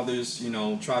founding fathers,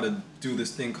 try to do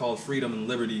this thing called freedom and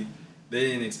liberty, they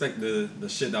didn't expect the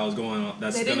shit that was going on.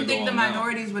 That's They gonna didn't go think the on now.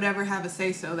 minorities would ever have a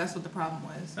say-so. That's what the problem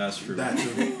was. That's true. That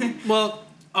too. Well,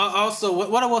 also,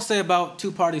 what I will say about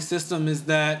two-party system is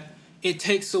that it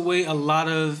takes away a lot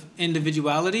of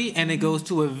individuality, and it goes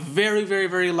to a very, very,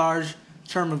 very large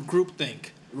term of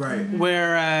groupthink. Right.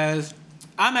 Whereas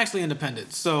I'm actually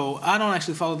independent, so I don't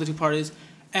actually follow the two parties.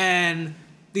 And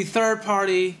the third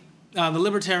party, the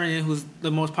Libertarian, who's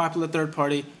the most popular third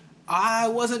party, I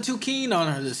wasn't too keen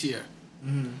on her this year.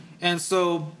 And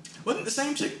so, Wasn't it the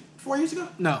same chick 4 years ago?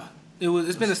 no,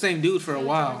 it's been the same dude for a Joe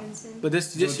while. Jorgensen. But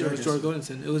this year was George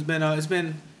Jorgensen. It's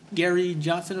been Gary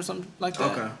Johnson or something like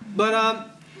that. Okay. But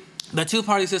the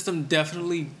two-party system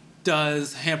definitely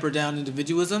does hamper down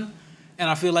individualism, and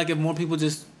I feel like if more people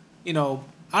just, I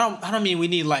don't mean we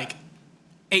need like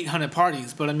 800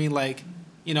 parties, but I mean like,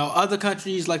 other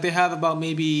countries like they have about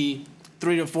maybe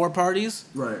 3 to 4 parties.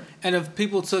 Right. And if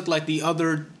people took like the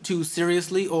other two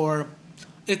seriously, or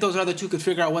if those other two could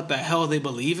figure out what the hell they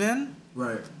believe in,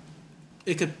 Right.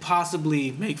 it could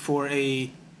possibly make for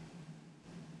a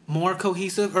more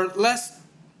cohesive or less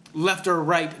left or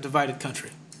right divided country.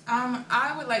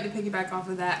 I would like to piggyback off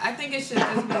of that. I think it should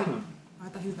just be. I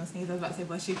thought he was gonna sneeze. I was about to say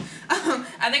bless you.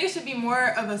 I think it should be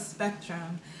more of a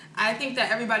spectrum. I think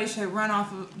that everybody should run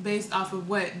based off of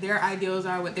what their ideals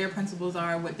are, what their principles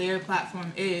are, what their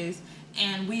platform is,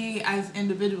 and we as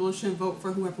individuals should vote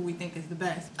for whoever we think is the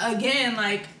best. Again,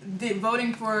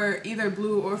 voting for either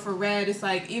blue or for red, it's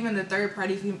like even the third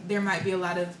parties, there might be a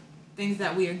lot of things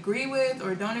that we agree with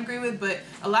or don't agree with, but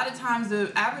a lot of times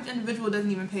the average individual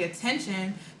doesn't even pay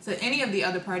attention to any of the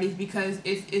other parties because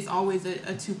it's always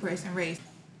a two-person race.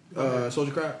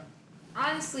 Soldier Crab?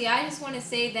 Honestly, I just want to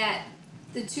say that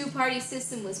the two-party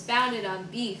system was founded on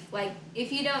beef. Like,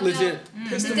 if you don't Legit. know,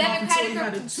 Pissed the him off until he had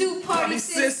a Democratic two-party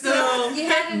system, you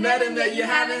haven't Met met him that you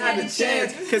haven't had the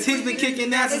chance. Cause he's been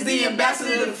kicking ass as the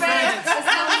ambassador to France. As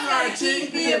long as I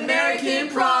keep the American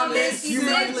promise, you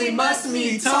simply must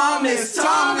meet Thomas.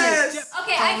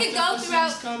 Okay, I could go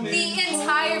throughout the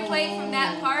entire play from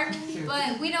that part,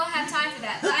 but we don't have time for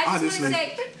that. But I just want to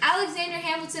say, Alexander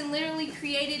Hamilton literally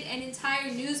created an entire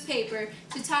newspaper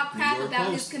to talk crap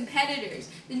about his competitors.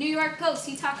 The New York Post,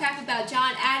 he talked crap about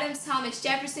John Adams, Thomas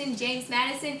Jefferson, James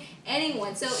Madison,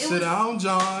 anyone. So it Sit was. down,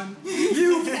 John.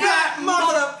 You fat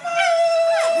mother.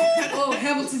 Oh,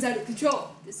 Hamilton's out of control.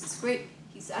 This is great.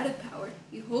 He's out of power.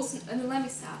 He holds an. Let me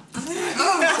stop. I'm sorry.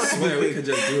 I swear we could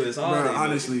just do this all Bro, day.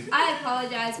 honestly. I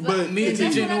apologize, but, But Me and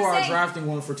that's TJ what I'm Noor are saying. drafting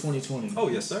one for 2020. Oh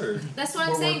yes, sir. That's what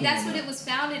I'm We're saying. working That's on what that. it was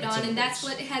founded It's on, in and the that's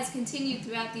works. what has continued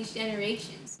throughout these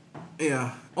generations.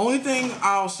 Yeah. Only thing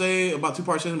I'll say about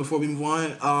two-part system before we move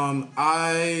on,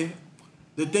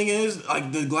 the thing is,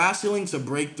 like, the glass ceiling to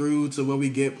break through to where we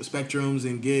get spectrums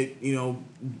and get, you know,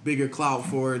 bigger clout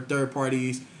for third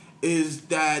parties is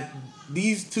that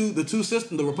the two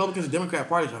systems, the Republicans and Democrat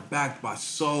parties, are backed by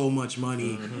so much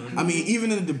money. Mm-hmm. I mean,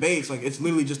 even in the debates, like, it's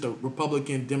literally just a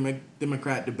Republican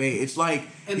Democrat debate. It's like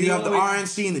And you the have the only way-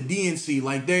 RNC and the DNC,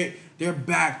 like they're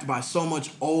backed by so much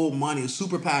old money.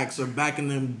 Super PACs are backing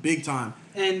them big time.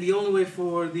 And the only way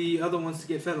for the other ones to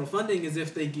get federal funding is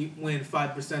if they win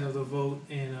 5% of the vote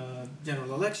in a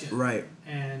general election. Right.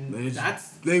 And It's- that's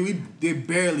they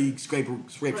barely scrape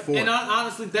forward. and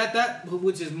honestly that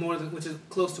which is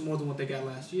close to more than what they got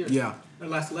last year. Yeah. Or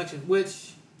last election,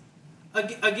 which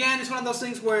again it's one of those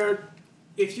things where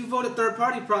if you voted third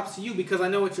party, props to you because I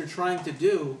know what you're trying to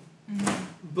do.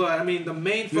 But I mean the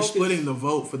main You're focus splitting the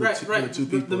vote for the two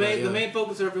people. The main right? the main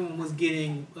focus of everyone was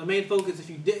getting the main focus if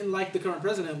you didn't like the current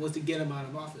president was to get him out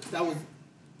of office. That was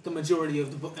the majority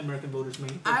of the American voters' main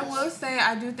focus. I will say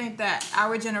I do think that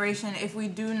our generation, if we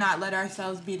do not let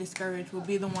ourselves be discouraged, will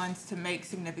be the ones to make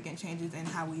significant changes in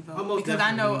how we vote. Oh, most Because I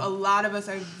know definitely. a lot of us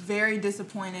are very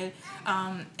disappointed,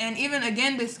 and even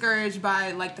again discouraged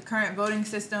by like the current voting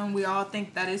system. We all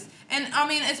think that is, and I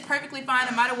mean it's perfectly fine.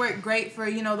 It might have worked great for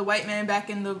the white man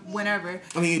back in the whenever.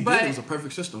 I mean, but it was a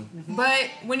perfect system. but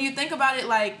when you think about it,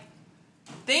 like,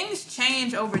 things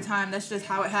change over time. That's just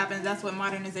how it happens. That's what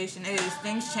modernization is.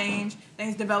 Things change,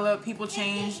 things develop, people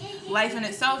change, life in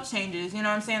itself changes. You know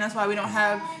what I'm saying? That's why we don't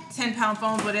have 10-pound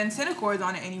phones with antenna cords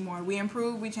on it anymore. We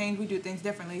improve, we change, we do things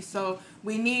differently. So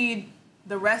we need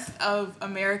the rest of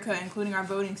America, including our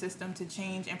voting system, to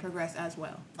change and progress as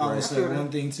well. I will say one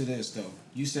thing to this though.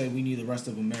 You said we need the rest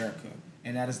of America,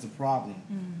 and that is the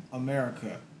problem.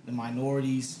 America, the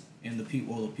minorities and the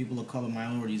people of color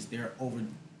minorities, they're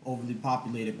overly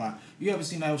populated by. You ever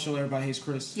seen that show Everybody Hates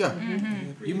Chris? Yeah.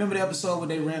 You remember the episode when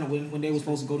they ran when they were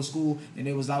supposed to go to school and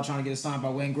they was out trying to get a sign by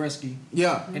Wayne Gretzky,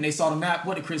 Yeah. and they saw the map.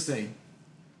 What did Chris say?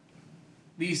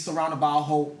 Be surrounded by a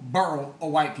whole borough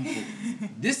of white people.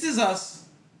 This is us,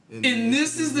 and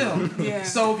this is them. Yeah.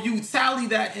 So if you tally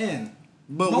that in.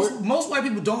 But Most white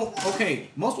people don't. Okay,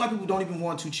 most white people don't even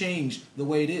want to change the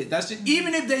way it is. That's just,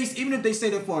 even if they say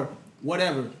that for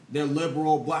whatever they're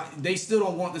liberal, black, they still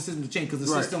don't want the system to change because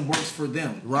the Right. system works for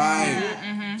them.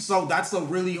 right. So that's a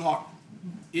really hard.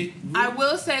 I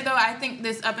will say though, I think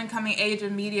this up and coming age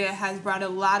of media has brought a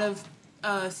lot of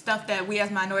stuff that we as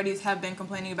minorities have been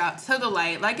complaining about to the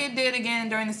light, like it did again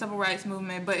during the civil rights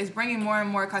movement, but it's bringing more and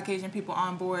more Caucasian people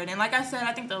on board. And like I said,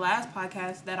 I think the last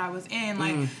podcast that I was in,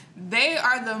 like they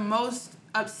are the most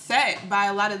upset by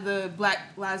a lot of the Black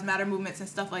Lives Matter movements and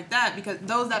stuff like that, because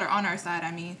those that are on our side,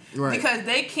 I mean, Right. because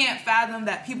they can't fathom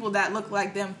that people that look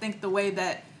like them think the way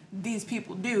that these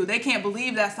people do. They can't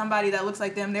believe that somebody that looks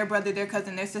like them, their brother, their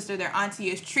cousin, their sister, their auntie,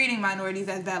 is treating minorities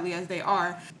as badly as they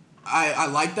are. I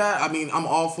like that. I mean, I'm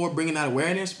all for bringing that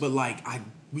awareness, but like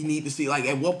we need to see, like,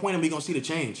 at what point are we gonna see the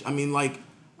change? I mean, like,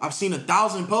 I've seen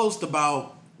 1,000 posts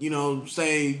about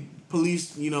say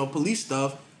police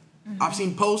stuff. I've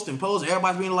seen posts and posts.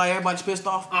 Everybody's being like, everybody's pissed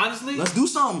off. Honestly, Let's do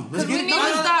something. Let's Because get we it need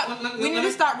to done. stop. We need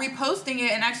to stop reposting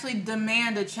it and actually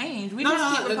demand a change. We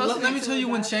just keep reposting let it me till tell you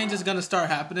we when die. change is gonna start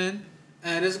happening,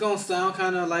 and it's gonna sound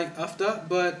kind of like effed up,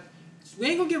 but we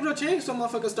ain't gonna get real change so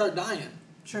motherfuckers start dying.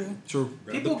 True. True.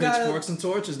 Grab People the gotta- pitchforks and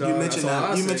torches, dog. You mentioned That's all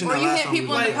that. I You say. mentioned Or that you last hit time we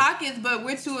people was in the there. pockets, but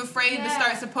we're too afraid to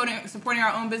start supporting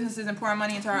our own businesses and pour our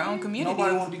money into our own community.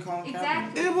 Nobody want to be called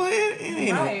Exactly. Yeah, but it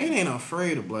ain't Right. it ain't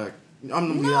afraid of black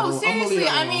No, seriously.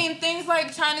 I mean, things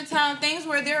like Chinatown, things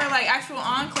where there are like actual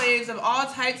enclaves of all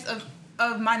types of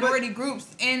minority groups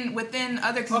within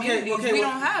other communities. We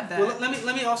don't have that. Well,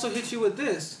 let me also hit you with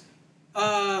this.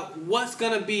 What's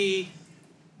gonna be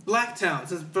Black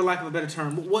towns, for lack of a better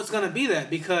term? What's gonna be that?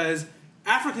 Because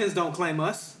Africans don't claim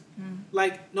us.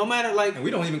 Like, no matter, like... And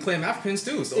we don't even claim Africans,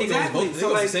 too. So exactly. it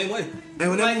goes the same way. And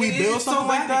whenever we build something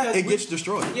like that, it gets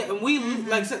destroyed. Yeah, and we,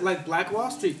 like I said, like Black Wall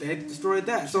Street, they destroyed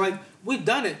that. So, like, we've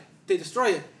done it. They destroy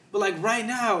it. But, like, right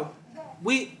now,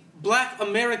 we, Black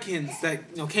Americans that,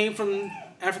 came from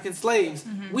African slaves,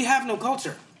 we have no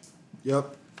culture.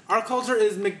 Yep. Our culture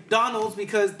is McDonald's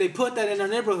because they put that in our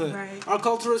neighborhood. Right. Our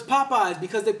culture is Popeyes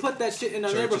because they put that shit in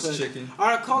our neighborhood. Chicken.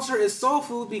 Our culture is soul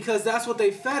food because that's what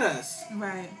they fed us.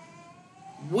 Right.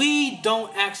 We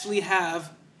don't actually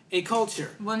have a culture.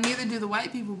 Well, neither do the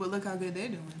white people, but look how good they're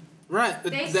doing. Right.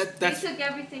 They took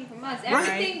everything from us.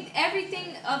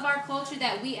 Everything of our culture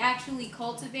that we actually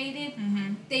cultivated,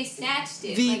 they snatched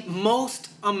it. The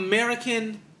most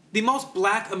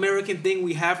Black American thing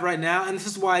we have right now, and this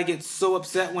is why I get so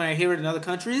upset when I hear it in other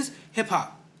countries, hip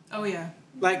hop. Oh yeah.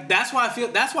 Like that's why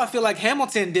I feel like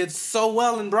Hamilton did so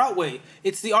well in Broadway.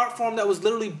 It's the art form that was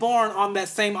literally born on that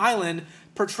same island,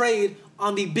 portrayed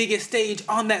on the biggest stage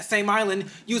on that same island,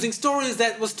 using stories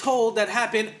that was told that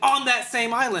happened on that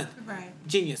same island. Right.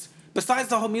 Genius. Besides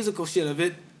the whole musical shit of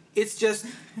it, it's just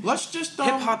Let's just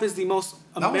hip hop is the most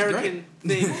American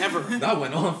thing ever. That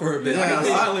went on for a bit. Yeah, I got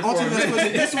silent for a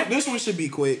minute. this one should be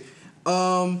quick.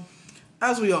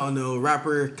 As we all know,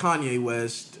 rapper Kanye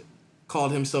West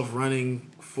called himself running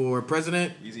for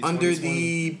president Easy under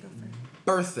 2020. the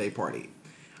birthday party.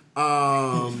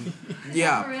 For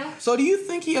Yeah. real? So do you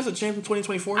think he has a chance in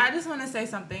 2024? I just want to say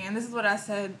something, and this is what I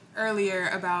said earlier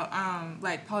about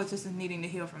like politicians needing to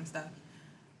heal from stuff.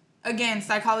 Again,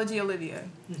 Psychology Olivia.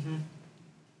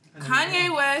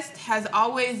 Kanye West has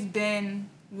always been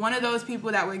one of those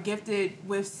people that were gifted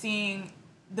with seeing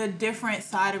the different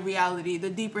side of reality, the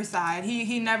deeper side.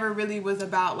 He never really was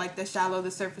about like the shallow,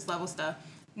 the surface level stuff.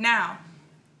 Now,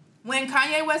 when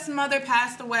Kanye West's mother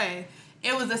passed away,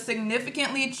 it was a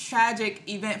significantly tragic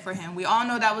event for him. We all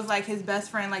know that was like his best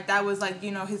friend, like that was like,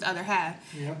 his other half.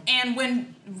 Yep. And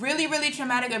when really, really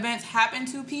traumatic events happen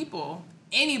to people,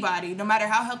 anybody, no matter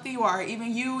how healthy you are,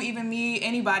 even you, even me,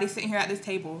 anybody sitting here at this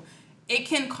table, it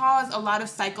can cause a lot of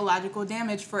psychological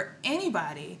damage for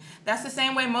anybody. That's the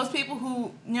same way most people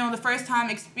who, the first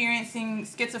time experiencing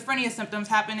schizophrenia symptoms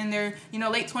happen in their,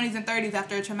 late 20s and 30s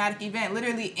after a traumatic event.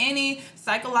 Literally any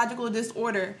psychological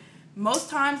disorder, most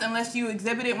times, unless you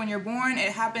exhibit it when you're born,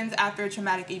 it happens after a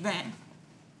traumatic event.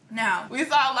 Now, we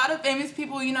saw a lot of famous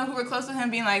people, who were close to him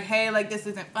being like, hey, like, this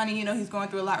isn't funny, he's going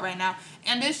through a lot right now.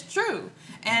 And it's true.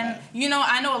 And,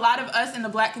 I know a lot of us in the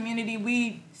Black community,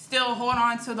 we still hold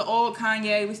on to the old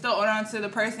Kanye. We still hold on to the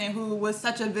person who was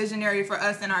such a visionary for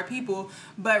us and our people.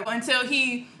 But until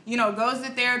he, goes to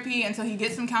therapy, until he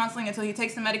gets some counseling, until he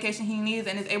takes the medication he needs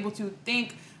and is able to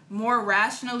think more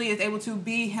rationally, is able to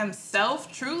be himself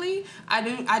truly, I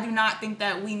do not think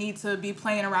that we need to be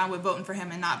playing around with voting for him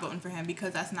and not voting for him,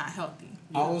 because that's not healthy.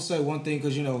 I will say one thing,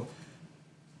 because a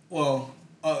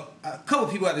couple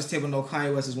people at this table know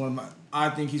Kanye West is I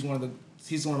think he's one of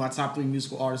my top 3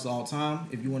 musical artists of all time.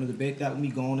 If you want to debate that with me,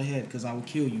 go on ahead, because I will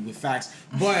kill you with facts.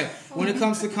 But when it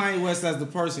comes to Kanye West as the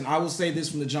person, I will say this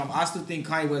from the jump. I still think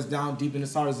Kanye West down deep in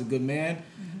his heart is a good man.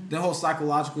 The whole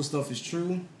psychological stuff is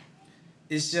true.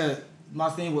 It's just, my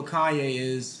thing with Kanye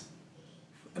is,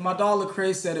 and my dog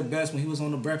Lecrae said it best when he was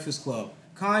on the Breakfast Club.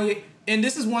 Kanye, and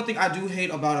this is one thing I do hate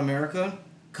about America.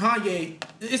 Kanye,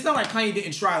 it's not like Kanye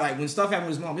didn't try, like when stuff happened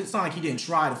with his mom, it's not like he didn't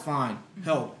try to find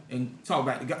help and talk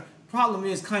about the God. Problem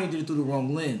is, Kanye did it through the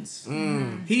wrong lens.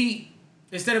 He,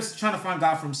 instead of trying to find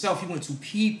God for himself, he went to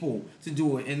people to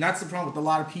do it. And that's the problem with a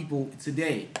lot of people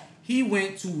today. He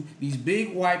went to these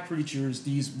big white preachers,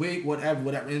 these big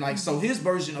whatever. And so his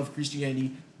version of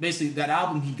Christianity, basically that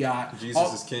album he got.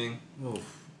 Jesus is King.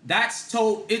 That's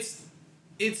told,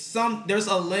 there's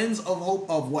a lens of hope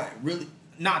of what really,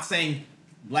 not saying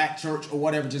Black church or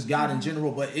whatever, just God in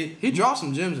general, but he dropped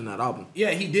some gems in that album.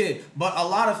 Yeah, he did. But a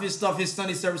lot of his stuff, his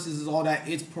Sunday services is all that,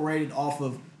 it's paraded off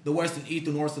of the Western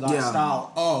Eastern Orthodox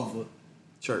style of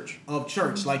church.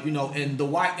 Like, and the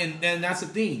white, and that's the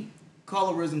thing.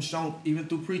 Colorism shown even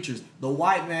through preachers. The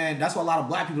white man, that's why a lot of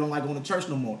Black people don't like going to church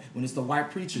no more. When it's the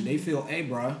white preacher, they feel, hey,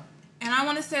 bruh. And I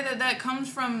want to say that comes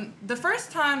from the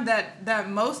first time that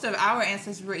most of our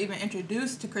ancestors were even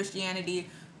introduced to Christianity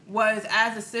was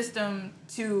as a system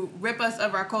to rip us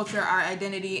of our culture, our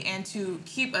identity, and to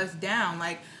keep us down.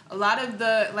 Like, a lot of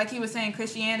the, like he was saying,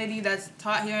 Christianity that's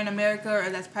taught here in America or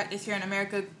that's practiced here in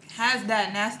America has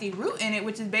that nasty root in it,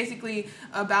 which is basically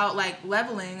about like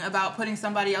leveling, about putting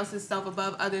somebody else's self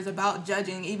above others, about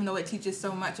judging, even though it teaches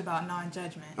so much about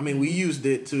non-judgment. I mean, we used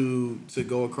it to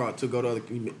go to other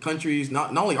countries.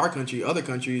 Not only our country, other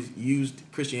countries used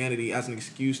Christianity as an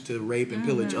excuse to rape and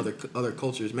pillage other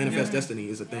cultures. Manifest destiny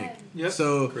is a thing. Yep.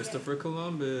 So Christopher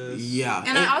Columbus. yeah.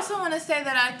 And I also want to say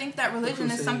that I think that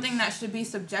religion is something that should be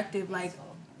subjective. Like,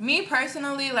 me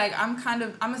personally, like, I'm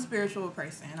a spiritual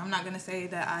person. I'm not going to say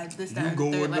that I, this, that, You or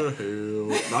going third, to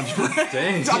like, hell. No, I'm just playing.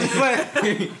 Dang. I'm just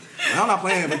playing. I'm not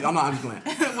playing, but I'm just playing.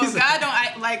 well, God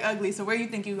don't like ugly, so where you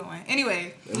think you going?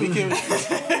 Anyway. We can, I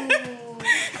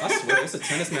swear, it's a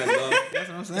tennis match, dog. That's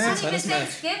what I'm saying. It's not even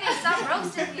Thanksgiving. Stop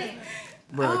roasting me.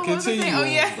 bro, what was I continue saying? on, Oh,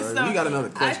 yeah. bro. So We got another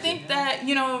question. I think that,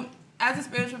 you know, as a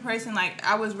spiritual person, like,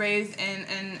 I was raised in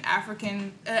an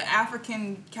African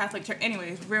Catholic church.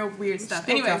 Anyways, real weird stuff.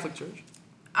 Still Anyway, Catholic church.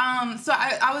 so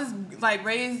I was like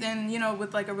raised in, you know,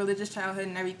 with like a religious childhood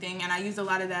and everything, and I used a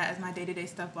lot of that as my day-to-day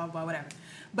stuff, blah, blah, whatever.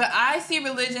 But I see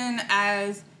religion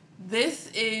as this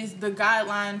is the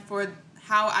guideline for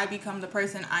how I become the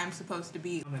person I'm supposed to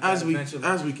be. As we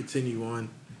continue on,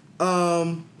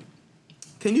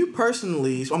 can you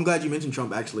personally? So I'm glad you mentioned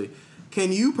Trump. Actually,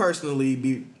 can you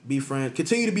personally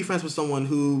continue to be friends with someone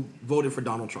who voted for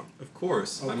Donald Trump? Of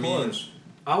course. Of I course. mean,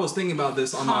 I was thinking about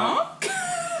this on my...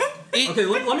 Okay,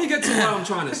 let me get to what I'm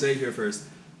trying to say here first.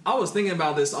 I was thinking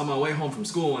about this on my way home from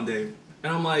school one day,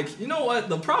 and I'm like, you know what?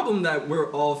 The problem that we're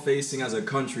all facing as a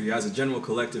country, as a general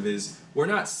collective, is we're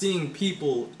not seeing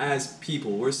people as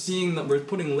people. We're seeing that we're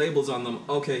putting labels on them.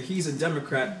 Okay, he's a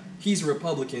Democrat, he's a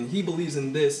Republican, he believes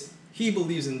in this, he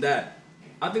believes in that.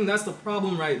 I think that's the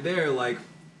problem right there. Like,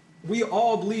 we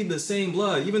all bleed the same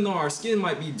blood, even though our skin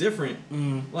might be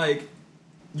different. Like,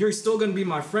 you're still gonna be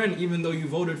my friend even though you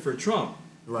voted for Trump.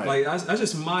 Right. Like, that's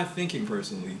just my thinking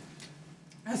personally.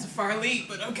 That's a far leap,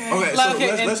 but okay. Okay, Like, so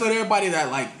okay, let's let everybody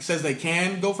that like says they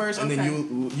can go first, and Okay.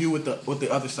 then you with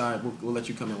the other side, we'll let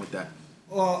you come in with that.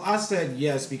 Well, I said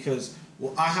yes because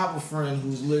I have a friend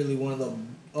who's literally one of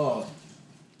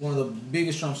the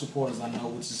biggest Trump supporters I know,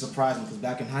 which is surprising because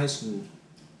back in high school,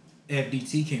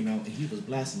 FDT came out and he was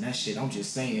blasting that shit. I'm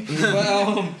just saying.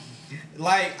 But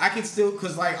like I can still,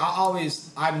 cause like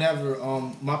I never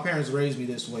my parents raised me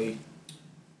this way.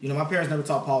 You know, my parents never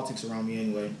taught politics around me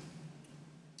anyway.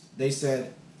 They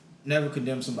said, never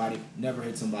condemn somebody, never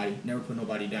hit somebody, never put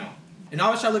nobody down. And I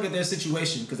always try to look at their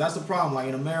situation, because that's the problem. Like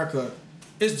in America,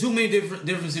 it's too many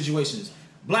different situations.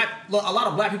 A lot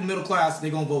of black people middle class,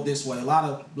 they're going to vote this way. A lot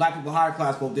of black people higher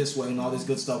class vote this way and all this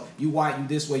good stuff. You white, you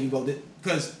this way, you vote this.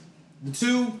 Because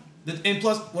and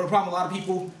plus, what a problem, a lot of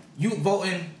people, you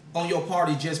voting on your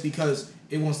party just because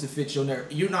it wants to fit your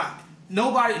narrative. You're not...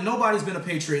 Nobody's been a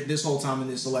patriot this whole time in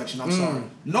this election. I'm sorry.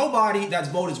 Nobody that's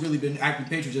voted has really been acting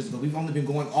patriotism. We've only been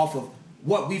going off of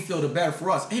what we feel the better for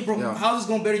us. Hey, bro, Yeah. how's this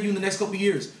going to better you in the next couple of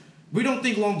years? We don't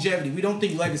think longevity. We don't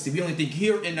think legacy. We only think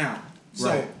here and now. So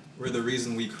Right. We're the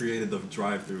reason we created the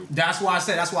drive-through. that's why I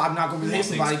said that's why I'm not going to hate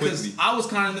Things somebody, because quickly.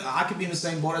 I could be in the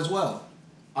same boat as well.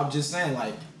 I'm just saying,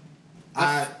 like,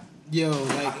 I never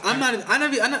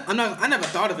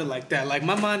thought of it like that. Like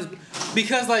my mind is,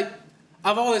 because like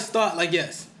I've always thought like,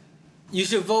 yes, you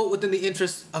should vote within the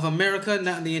interest of America,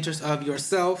 not in the interest of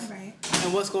yourself. Right.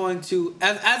 And what's going to,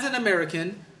 as an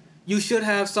American, you should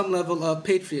have some level of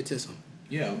patriotism,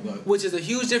 yeah, but which is a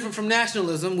huge difference from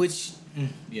nationalism, which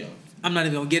yeah, I'm not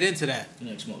even gonna get into that. the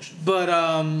next motion. But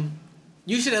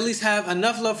you should at least have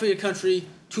enough love for your country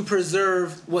to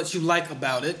preserve what you like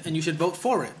about it, and you should vote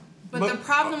for it. But the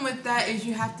problem with that is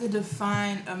you have to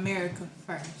define America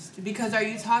first. Because are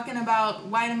you talking about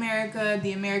white America,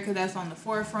 the America that's on the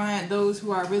forefront, those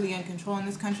who are really in control in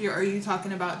this country, or are you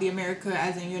talking about the America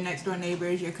as in your next door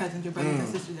neighbors, your cousins, your brothers and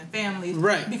sisters and families?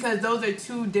 Right. Because those are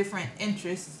two different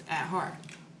interests at heart.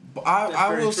 But I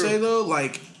very will true. say though,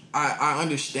 like I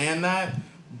understand that,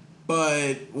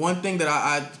 but one thing that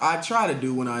I try to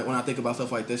do when I think about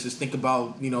stuff like this is think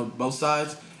about, you know, both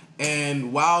sides.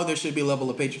 And while there should be a level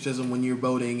of patriotism when you're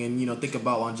voting, and, you know, think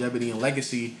about longevity and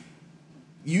legacy,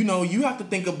 you know, you have to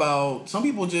think about, some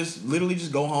people just literally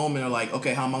just go home and are like,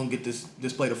 okay, how am I gonna get this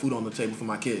plate of food on the table for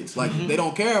my kids? Like, they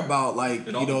don't care about, like,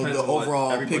 It all you know, depends the on what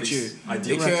overall everybody's picture.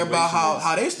 ideal They care about situation is.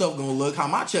 how their stuff gonna look, how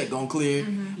my check gonna clear.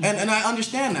 And I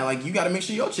understand that. Like, you gotta make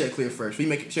sure your check clear first. We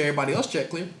make sure everybody else check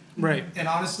clear. Right. And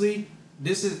honestly,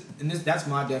 that's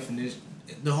my definition.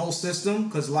 The whole system,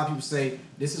 because a lot of people say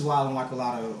this is why I don't like a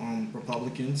lot of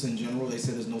Republicans in general. They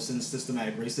say there's no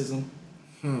systematic racism.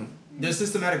 There's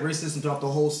systematic racism throughout the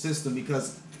whole system,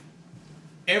 because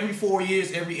every 4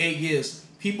 years, every 8 years,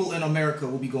 people in America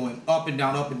will be going up and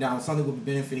down, up and down. Something will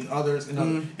be benefiting others,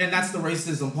 and that's the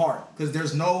racism part. Because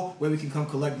there's no way we can come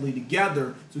collectively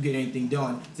together to get anything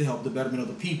done to help the betterment of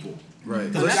the people.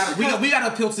 Right. Because we got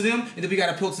to appeal to them, and then we got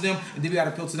to appeal to them, and then we got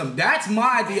to appeal to them. That's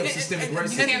my idea of systemic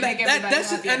racism.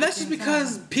 That's just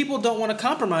because people don't want to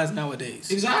compromise nowadays.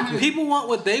 Exactly. People want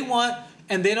what they want,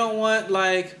 and they don't want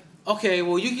like, okay,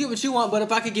 well you get what you want, but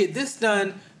if I could get this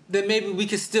done, then maybe we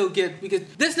could still get. Because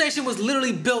this nation was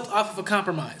literally built off of a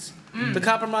compromise. The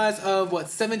compromise of what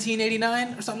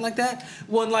 1789 or something like that,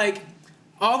 when like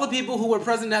all the people who were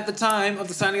present at the time of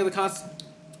the signing of the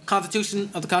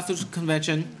Constitution of the Constitutional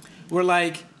Convention were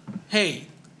like, hey,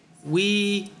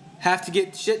 we have to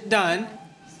get shit done.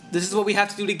 This is what we have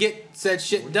to do to get said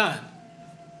shit done.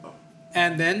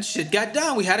 And then shit got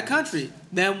done. We had a country.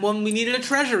 Then when we needed a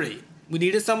treasury, we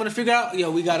needed someone to figure out,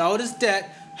 we got all this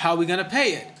debt. How are we going to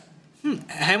pay it?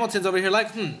 Hamilton's over here like,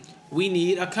 we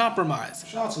need a compromise.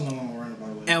 Shout out to No Longer Running, by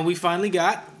the way. And we finally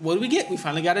got, what did we get? We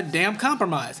finally got a damn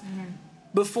compromise.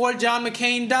 Before John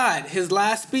McCain died, his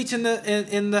last speech in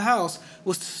the House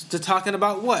was to talking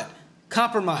about what?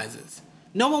 Compromises.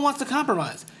 No one wants to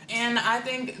compromise. And I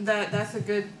think that that's a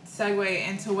good segue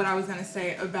into what I was going to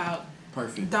say about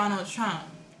Donald Trump.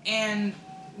 And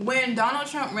when Donald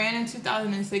Trump ran in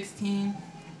 2016,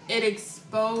 it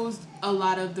exposed a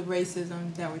lot of the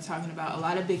racism that we're talking about, a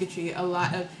lot of bigotry,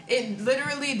 it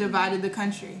literally divided the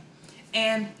country.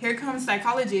 And here comes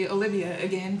psychology, Olivia,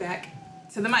 again, back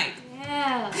to the mic.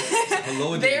 Yeah.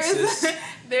 Hello again, sis.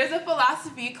 There's a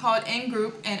philosophy called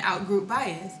in-group and out-group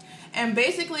bias. And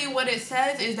basically what it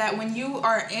says is that when you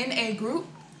are in a group,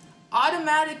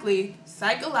 automatically,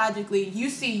 psychologically, you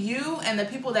see you and the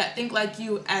people that think like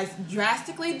you as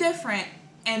drastically different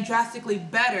and drastically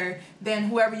better than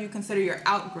whoever you consider your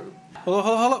out-group.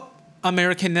 Hold up.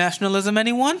 American nationalism,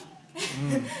 anyone?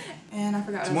 And I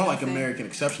forgot It's what more I was like gonna say. American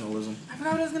exceptionalism. I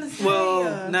forgot what I was going to say.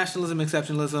 Well, nationalism,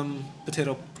 exceptionalism,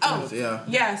 potato. Yeah.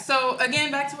 Yeah, so again,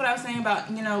 back to what I was saying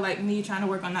about, like me trying to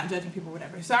work on not judging people or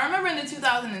whatever. So I remember in the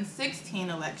 2016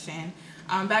 election,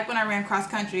 back when I ran cross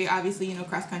country, obviously,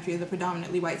 cross country is a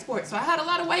predominantly white sport. So I had a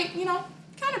lot of white,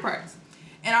 counterparts.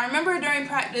 And I remember during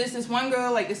practice, this one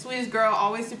girl, like the sweetest girl,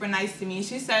 always super nice to me,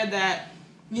 she said that,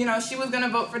 she was going to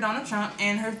vote for Donald Trump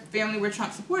and her family were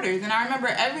Trump supporters. And I remember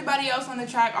everybody else on the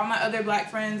track, all my other black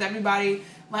friends, everybody,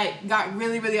 got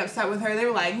really, really upset with her. They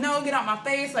were like, no, get out my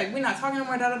face. We're not talking no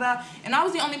more, da-da-da. And I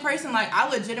was the only person, I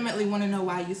legitimately want to know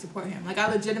why you support him.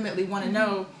 I legitimately want to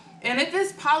know. And if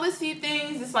it's policy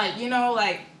things, it's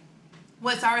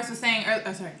what Cyrus was saying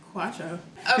earlier, Quattro,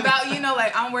 about,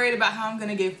 I'm worried about how I'm going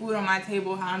to get food on my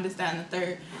table, how I'm this, that, and the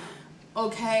third.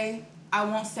 Okay, I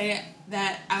won't say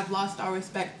that I've lost all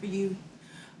respect for you.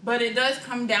 But it does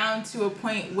come down to a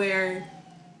point where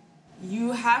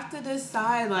you have to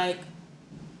decide, I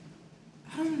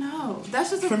don't know.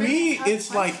 That's just For me, it's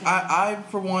question. I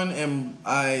for one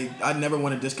I never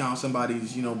want to discount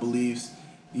somebody's beliefs,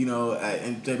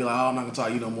 and they be like, oh, I'm not gonna talk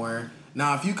to you no more.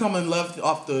 Now, if you come and left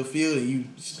off the field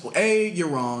and you're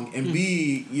wrong, and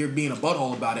B, you're being a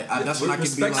butthole about it, that's when I can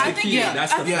be like, I think,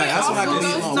 that's when I can be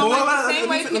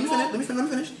wrong. Let me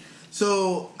finish.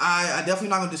 So I definitely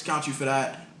not gonna discount you for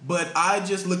that, but I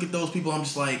just look at those people. I'm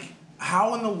just like,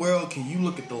 how in the world can you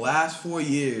look at the last 4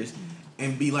 years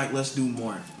and be like, let's do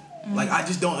more? I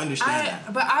just don't understand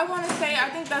that. But I want to say, I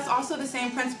think that's also the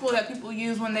same principle that people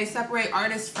use when they separate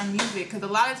artists from music. Because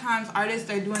a lot of times artists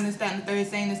are doing this, that, and the third,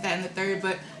 saying this, that, and the third,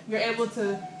 but you're able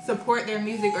to support their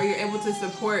music or you're able to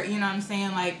support,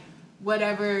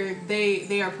 whatever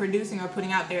they are producing or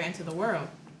putting out there into the world.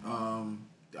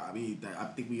 I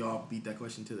think we all beat that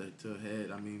question to the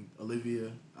head. Olivia,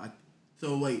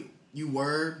 so wait, you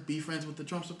were be friends with the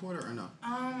Trump supporter or no?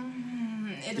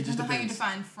 It depends on how you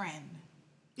define friend.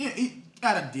 Yeah,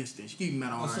 at a distance. Keep him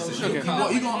at arm's length. Okay.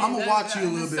 I'm gonna watch you a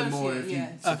little bit more if you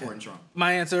Yes. supporting Trump.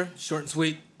 My answer, short and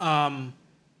sweet.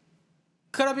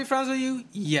 Could I be friends with you?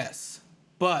 Yes.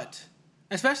 But,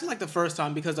 especially the first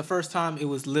time, because the first time it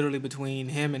was literally between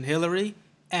him and Hillary,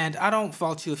 and I don't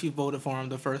fault you if you voted for him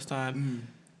the first time.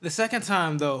 The second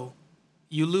time, though,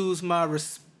 you lose my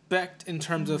respect in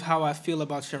terms of how I feel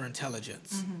about your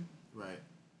intelligence.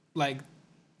 Right.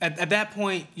 At that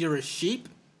point, you're a sheep,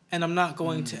 and I'm not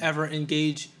going to ever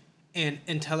engage in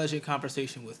intelligent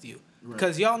conversation with you.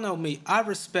 Because y'all know me, I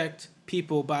respect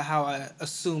people by how I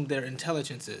assume their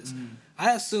intelligence is.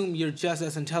 I assume you're just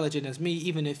as intelligent as me,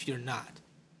 even if you're not.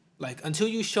 Until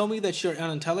you show me that you're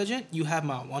unintelligent, you have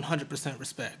my 100%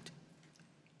 respect.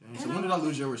 So when did I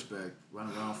lose your respect?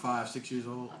 Around 5, 6 years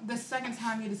old? The second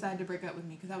time you decided to break up with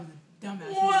me, because I was a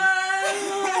dumbass. Wow!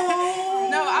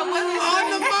 No, I wasn't.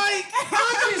 On the mic!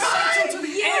 Essential to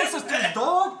the ancestors,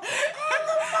 dog.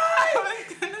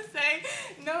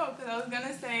 I was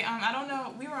gonna say, I don't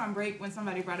know, we were on break when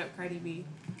somebody brought up Cardi B,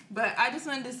 but I just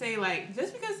wanted to say, like,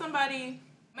 just because somebody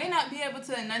may not be able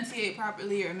to enunciate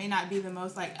properly or may not be the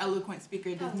most, like, eloquent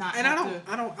speaker does not And I have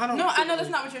don't. No, I know that's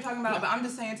not what you're talking about, but I'm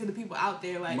just saying to the people out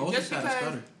there, like, Moses just had a because...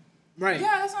 stutter. Right.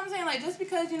 Yeah, that's what I'm saying, like, just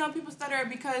because, people stutter,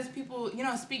 because people,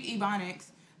 speak Ebonics,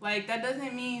 like, that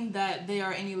doesn't mean that they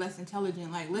are any less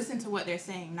intelligent. Like, listen to what they're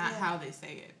saying, not how they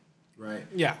say it. Right.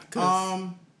 Yeah.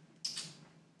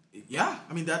 Yeah,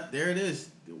 I mean there it is.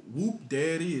 Whoop,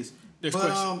 there it is. Next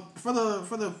but question.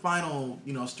 for the final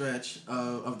stretch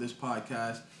of this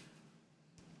podcast,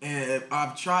 and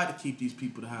I've tried to keep these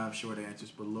people to have short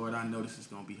answers, but Lord, I know this is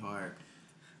gonna be hard.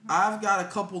 I've got a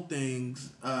couple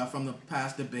things from the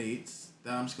past debates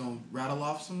that I'm just gonna rattle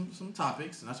off some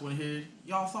topics, and I just want to hear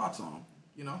y'all thoughts on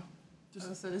them.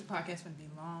 So this podcast would be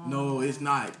long. No, it's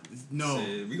not. No.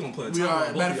 Say, we gonna put a We timer are. on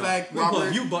both Matter of of y'all. fact, We gonna put Robert.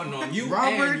 a mute button on you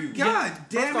Robert, and you. God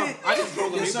damn it! I just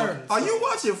rolled Yes, sir. Are you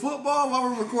watching football while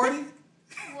we're recording?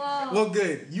 Whoa. Well,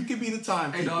 good. You can be the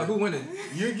timekeeper. Hey dog, who winning?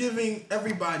 You're giving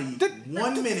everybody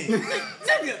 1 minute,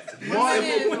 It one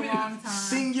is a long time.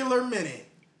 singular minute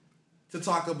to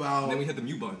talk about And then we hit the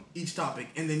mute button. each topic,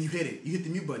 and then you hit it. You hit the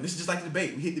mute button. This is just like the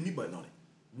debate. We hit the mute button on it.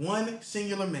 1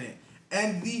 singular minute.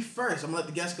 And the first, I'm gonna let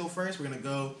the guests go first. We're gonna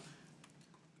go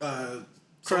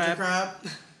Soldier Crab,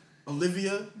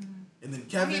 Olivia, and then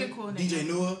Kevin, need a cool name. DJ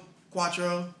Nua,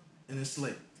 Quattro, and then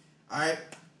Slick. All right.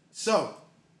 So,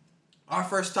 our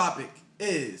first topic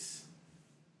is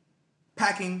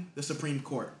packing the Supreme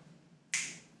Court.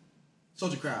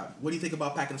 Soldier Crab, what do you think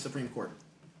about packing the Supreme Court?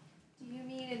 Do you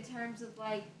mean in terms of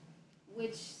like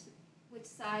which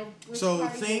side? Which So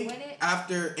party will think win it?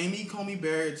 after Amy Coney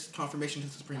Barrett's confirmation to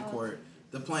the Supreme Court,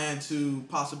 the plan to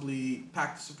possibly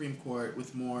pack the Supreme Court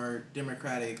with more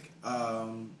Democratic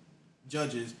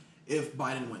judges if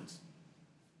Biden wins.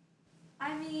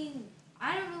 I mean,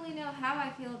 I don't really know how I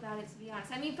feel about it, to be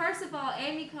honest. I mean, first of all,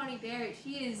 Amy Coney Barrett,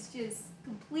 she is just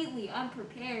completely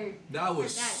unprepared. That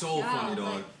was for that so job. funny,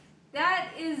 dog. Like,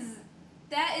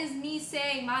 that is me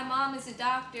saying my mom is a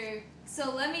doctor,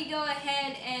 so let me go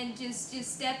ahead and just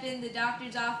step in the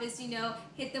doctor's office,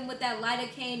 hit them with that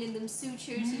lidocaine and them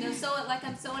sutures, sew it like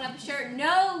I'm sewing up a shirt.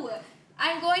 No!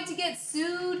 I'm going to get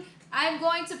sued. I'm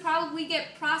going to probably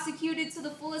get prosecuted to the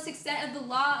fullest extent of the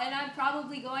law, and I'm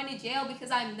probably going to jail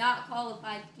because I'm not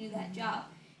qualified to do that job.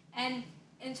 And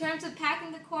in terms of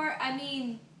packing the court, I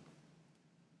mean,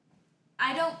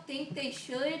 I don't think they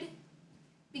should,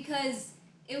 because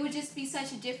it would just be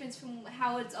such a difference from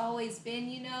how it's always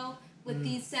been, with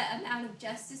these set amount of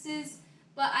justices.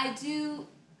 But I do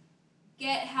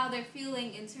get how they're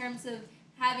feeling in terms of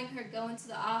having her go into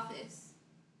the office.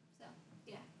 So,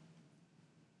 yeah.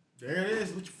 There it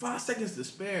is. With 5 seconds to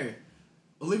spare.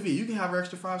 Olivia, you can have her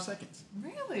extra 5 seconds.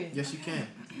 Really? Yes, you can.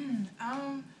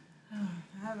 I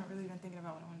haven't really been thinking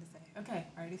about what I wanted to say. Okay,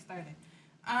 already started.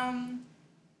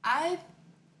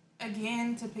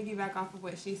 Again, to piggyback off of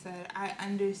what she said, I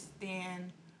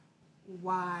understand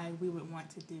why we would want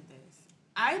to do this.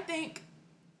 I think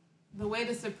the way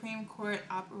the Supreme Court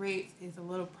operates is a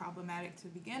little problematic to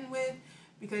begin with,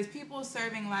 because people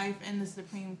serving life in the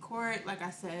Supreme Court, like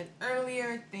I said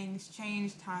earlier, things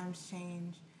change, times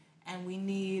change, and we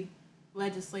need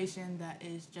legislation that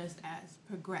is just as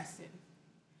progressive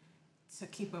to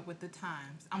keep up with the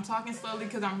times. I'm talking slowly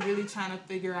because I'm really trying to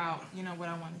figure out, what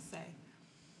I want to say.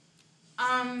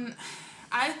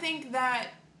 I think that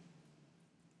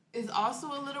is also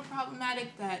a little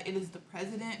problematic that it is the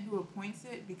president who appoints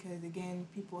it, because again,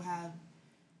 people have,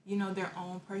 their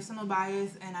own personal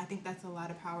bias, and I think that's a lot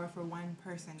of power for one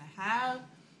person to have.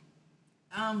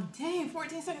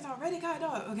 14 seconds already, God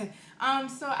dog. Okay.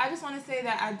 So I just want to say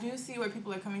that I do see where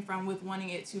people are coming from with wanting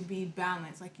it to be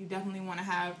balanced. Like, you definitely want to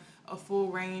have a full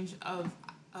range of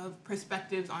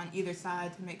perspectives on either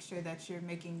side to make sure that you're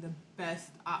making the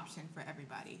best option for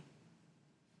everybody.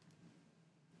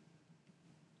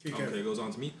 Okay, it goes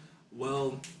on to me.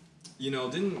 Well,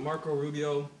 didn't Marco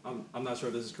Rubio, I'm not sure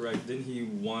if this is correct, didn't he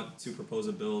want to propose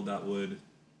a bill that would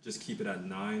just keep it at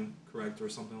 9, correct, or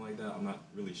something like that? I'm not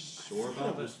really sure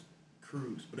about this.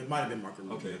 Cruz, but it might have been Marco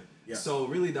Rubio. Okay. Yeah. So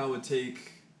really that would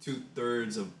take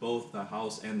 2/3 of both the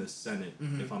House and the Senate,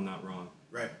 if I'm not wrong.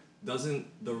 Right.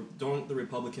 Don't the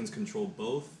Republicans control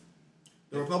both?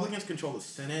 The Republicans control the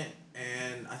Senate,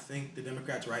 and I think the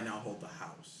Democrats right now hold the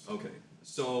House. Okay.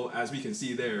 So as we can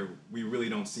see there, we really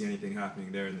don't see anything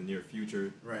happening there in the near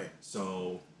future. Right.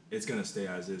 So it's gonna stay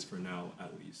as is for now,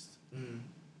 at least.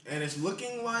 And it's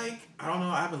looking like, I don't know,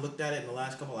 I haven't looked at it in the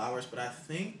last couple hours, but I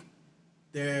think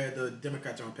the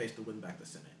Democrats are on pace to win back the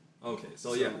Senate. Okay,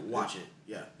 so yeah, watch it.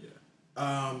 Yeah.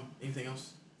 Yeah. Anything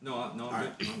else? No, All I'm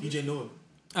right. good. I'm good. DJ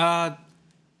Noah.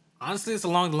 Honestly, it's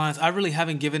along the lines. I really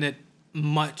haven't given it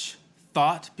much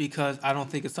thought because I don't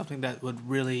think it's something that would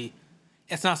really.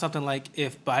 It's not something like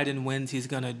if Biden wins, he's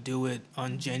gonna do it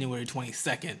on January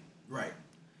 22nd. Right.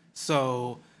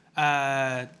 So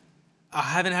I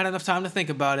haven't had enough time to think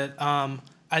about it.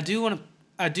 I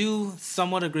do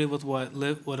somewhat agree with what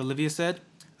Olivia said,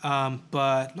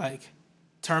 but like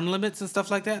term limits and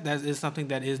stuff like that is something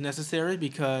that is necessary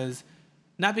because.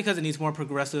 Not because it needs more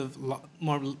progressive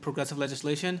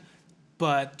legislation,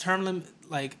 but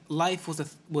life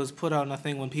was put on a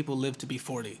thing when people lived to be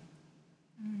 40,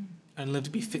 and lived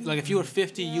to be like if you were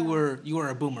 50, you were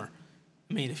a boomer.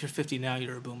 I mean, if you're 50 now,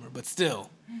 you're a boomer, but still.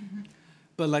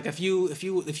 But like if you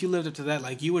lived up to that,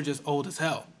 like you were just old as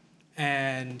hell,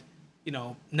 and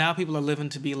now people are living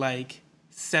to be like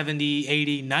 70,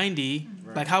 80, 90.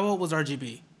 Right. Like how old was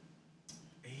RGB?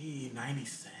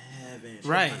 97.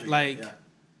 Right,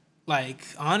 like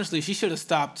honestly, she should have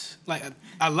stopped. Like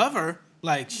I love her.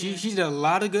 Like she did a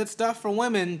lot of good stuff for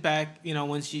women back,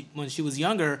 when she was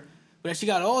younger. But as she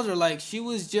got older, like she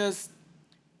was just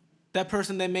that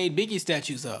person they made Biggie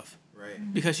statues of.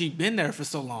 Right. Because she'd been there for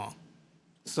so long.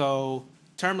 So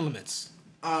term limits.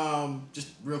 Just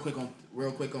real quick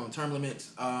on term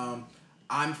limits.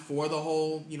 I'm for the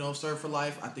whole, serve for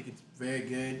life. I think it's very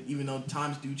good, even though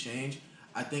times do change.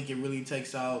 I think it really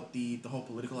takes out the whole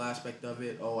political aspect of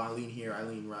it. Oh, I lean here, I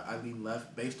lean right, I lean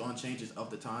left, based on changes of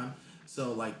the time.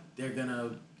 So like they're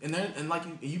gonna and like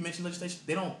you mentioned legislation,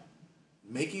 they don't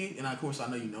make it, and of course I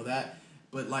know you know that,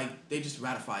 but like they just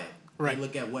ratify it. Right. They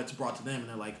look at what's brought to them and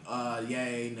they're like,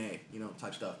 yay, nay,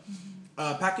 type stuff.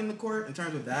 Packing the court in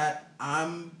terms of that, I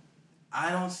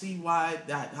don't see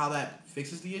how that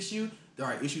fixes the issue. There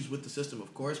are issues with the system,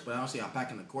 of course, but I don't see how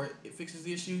packing the court it fixes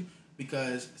the issue.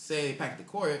 Because say pack the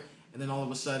court, and then all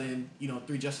of a sudden,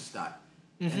 3 justices die.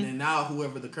 Mm-hmm. And then now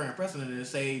whoever the current president is,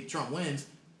 say Trump wins,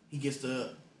 he gets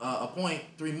to appoint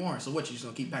 3 more. So what, you just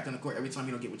going to keep packing the court every time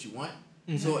you don't get what you want?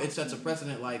 Mm-hmm. So it sets a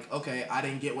precedent like, okay, I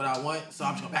didn't get what I want, so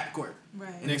I'm just going to pack the court.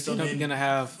 Right. And next so thing you're going to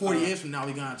have... 40 years from now,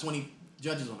 we're going to have 20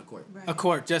 judges on the court. Right. A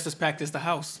court just as packed as the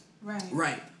House. Right.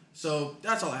 Right. So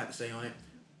that's all I have to say on it.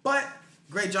 But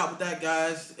great job with that,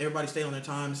 guys. Everybody stay on their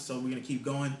times, so we're going to keep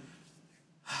going.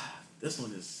 This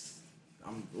one is,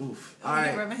 oof. All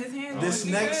right. Rubbing his hands. This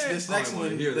next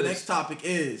one, the next topic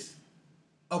is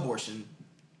abortion.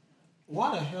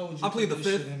 Why the hell would you I plead put the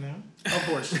this fifth. shit in there?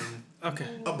 Abortion. Okay.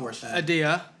 Abortion.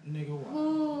 Adia. Nigga, why?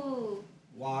 Ooh.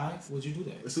 Why would you do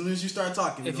that? As soon as you start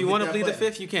talking, If you want to plead the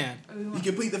fifth, you can. you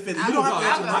can plead the fifth. You I'll don't go.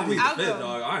 have to I answer plead mine. the I'll fifth, go.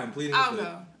 dog. I am pleading I'll the fifth.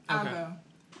 go. I'll Okay. go.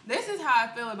 This is how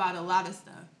I feel about a lot of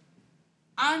stuff.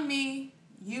 I'm me,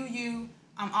 you.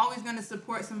 I'm always going to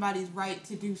support somebody's right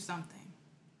to do something.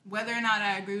 Whether or not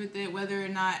I agree with it, whether or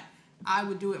not I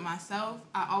would do it myself,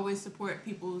 I always support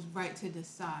people's right to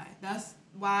decide. That's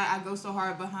why I go so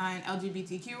hard behind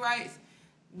LGBTQ rights.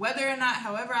 Whether or not,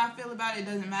 however I feel about it,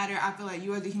 doesn't matter. I feel like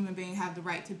you as a human being have the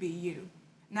right to be you.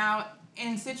 Now,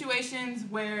 in situations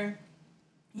where,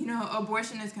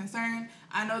 abortion is concerned,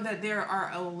 I know that there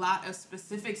are a lot of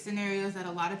specific scenarios that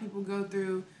a lot of people go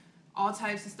through, all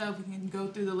types of stuff. We can go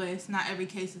through the list. Not every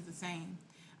case is the same.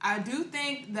 I do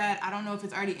think that, I don't know if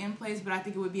it's already in place, but I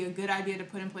think it would be a good idea to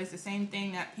put in place the same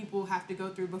thing that people have to go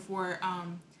through before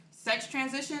sex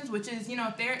transitions, which is,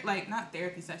 not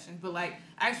therapy sessions, but like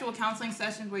actual counseling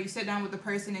sessions where you sit down with the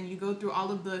person and you go through all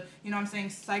of the,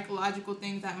 psychological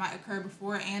things that might occur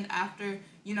before and after,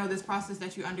 this process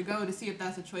that you undergo to see if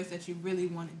that's a choice that you really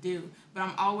want to do. But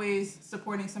I'm always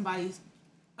supporting somebody's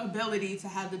ability to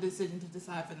have the decision to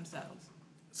decide for themselves.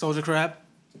 Soldier Crab.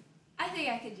 I think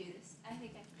I could do this.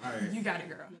 All right. You got it,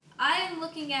 girl. I am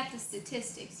looking at the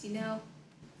statistics,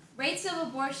 Rates of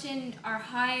abortion are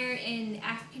higher in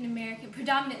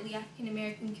predominantly African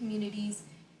American communities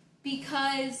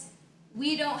because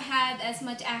we don't have as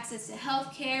much access to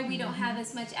health care. We don't have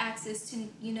as much access to,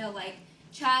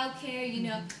 child care.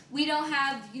 We don't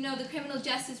have, the criminal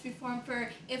justice reform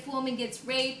for if a woman gets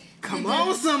raped. Come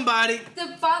on, somebody.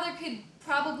 The father could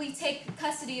probably take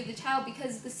custody of the child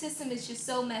because the system is just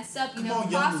so messed up. Come The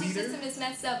on, young foster leader. system is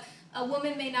messed up. A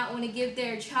woman may not want to give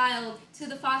their child to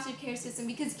the foster care system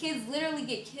because kids literally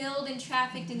get killed and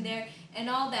trafficked in there and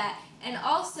all that. And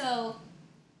also,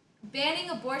 banning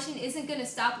abortion isn't going to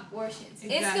stop abortions.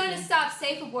 Exactly. It's going to stop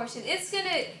safe abortion. It's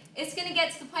gonna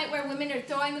get to the point where women are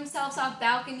throwing themselves off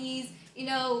balconies,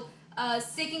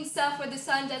 sticking stuff where the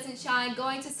sun doesn't shine,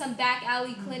 going to some back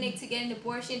alley clinic to get an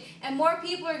abortion, and more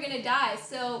people are gonna die.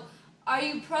 So, are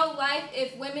you pro-life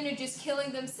if women are just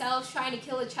killing themselves trying to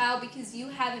kill a child because you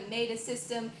haven't made a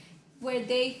system where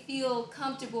they feel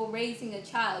comfortable raising a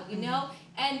child, you know?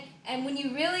 And when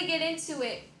you really get into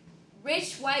it,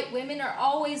 rich white women are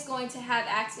always going to have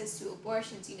access to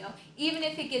abortions, you know? Even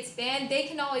if it gets banned, they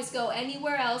can always go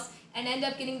anywhere else and end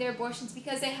up getting their abortions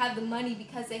because they have the money,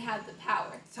 because they have the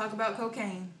power. Talk about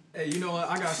cocaine. Hey, you know what?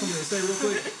 I got something to say real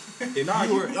quick. If Nah,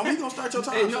 you were, we gonna start your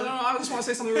time. hey, no, I just want to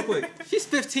say something real quick. She's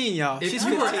 15, y'all. If She's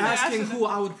you were 15. asking who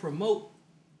I would promote,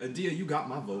 Adia, you got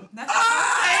my vote. That's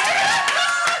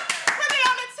put it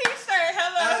on a t-shirt.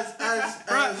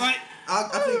 Hello. Right.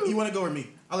 I think you want to go with me.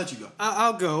 I'll let you go.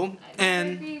 I'll go. I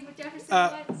And agree with Jefferson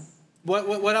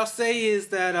Wentz. what I'll say is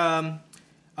that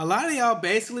a lot of y'all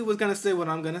basically was gonna say what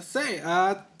I'm gonna say.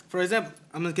 For example,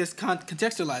 I'm gonna just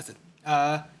contextualize it.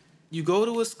 You go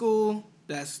to a school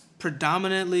that's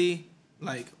predominantly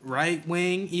like right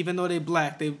wing, even though they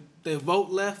black. They vote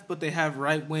left, but they have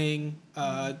right wing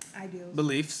Ideals.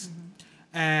 beliefs,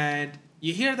 and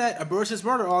you hear that abortion's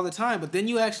murder all the time. But then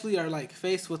you actually are like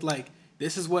faced with like,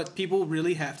 this is what people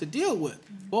really have to deal with.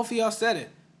 Both of y'all said it.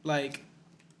 Like,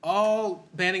 all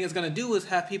banning is gonna do is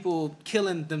have people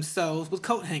killing themselves with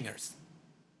coat hangers.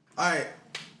 All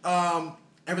right.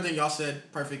 Everything y'all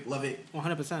said, perfect. Love it.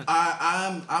 100%.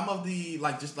 I'm of the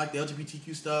just like the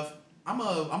LGBTQ stuff. I'm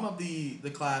of the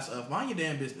class of mind your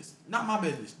damn business, not my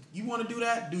business. You want to do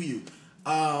that, do you?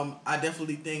 I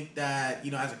definitely think that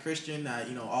as a Christian,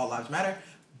 all lives matter,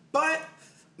 but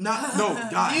not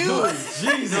God. No,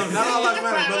 Jesus, not all lives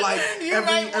matter, but like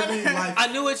every life.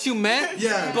 I knew what you meant.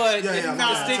 Yeah, but yeah,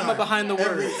 the stigma sorry. behind the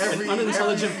word. Every An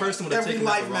unintelligent person would have every taken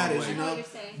that life the wrong matters, way. I know what you're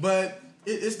saying. But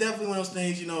it's definitely one of those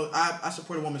things. I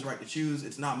support a woman's right to choose.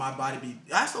 It's not my body.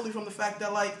 I solely from the fact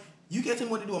that you get to tell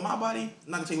me what to do with my body.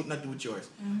 I'm not gonna tell you what to do with yours.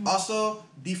 Also,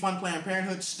 defund Planned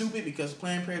Parenthood. Stupid, because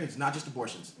Planned Parenthood is not just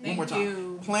abortions. One more time.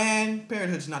 you. Planned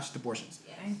Parenthood is not just abortions.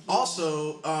 Thank you.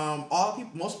 Also,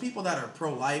 most people that are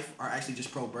pro-life are actually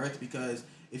just pro-birth, because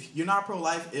if you're not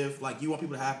pro-life, if you want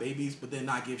people to have babies but then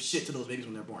not give shit to those babies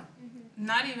when they're born.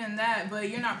 Not even that, but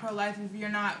you're not pro-life if you're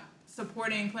not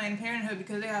supporting Planned Parenthood,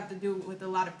 because they have to do with a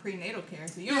lot of prenatal care.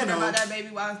 So you don't know about that baby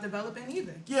while it's developing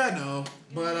either. Yeah, no.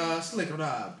 But Slick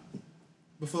Rob,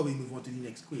 before we move on to the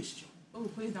next question. Oh,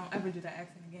 please don't ever do that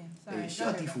accent again. Sorry. Hey, Go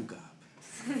shut the ahead, fuck up.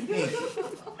 Thank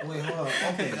you. Wait, hold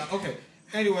up. Okay.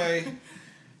 Anyway,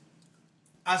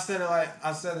 I said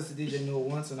this to DJ Newell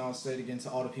once, and I'll say it again to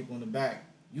all the people in the back.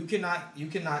 You cannot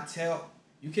tell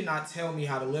me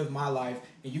how to live my life,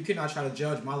 and you cannot try to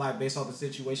judge my life based off the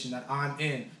situation that I'm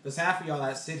in. Because half of y'all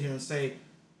that sit here and say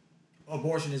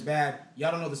abortion is bad,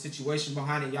 y'all don't know the situation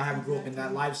behind it. Y'all haven't grew up in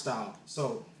that lifestyle.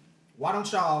 So why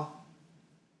don't y'all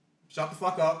shut the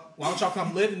fuck up? Why don't y'all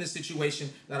come live in this situation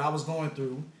that I was going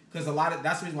through? Because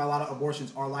that's the reason why a lot of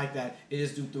abortions are like that. It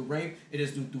is due through rape, it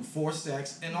is due through forced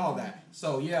sex, and all that.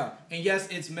 So yeah, and yes,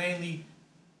 it's mainly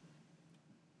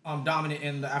dominant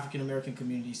in the African American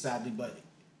community, sadly, but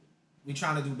we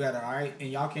trying to do better, all right? And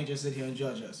y'all can't just sit here and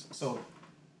judge us. So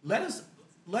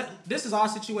this is our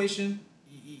situation.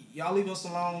 Y'all leave us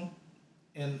alone.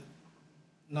 And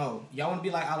no, y'all want to be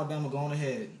like Alabama, go on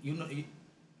ahead. You're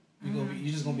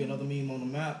just gonna be another meme on the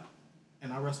map.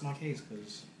 And I rest my case,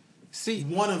 because See,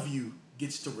 one of you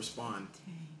gets to respond.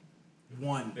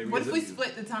 One. Hey, What if we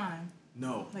split the time?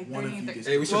 No, Like one of 30 and you gets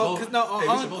 30. Hey, we should well, vote. 'cause no, Hey,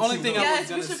 we should vote only team thing vote. I Yes, was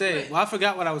we gonna should say. put- Well, I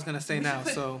forgot what I was gonna say we now, should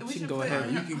put- so we she can should go put-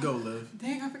 ahead. You can go, Liv.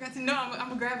 Dang, I forgot to. No, I'm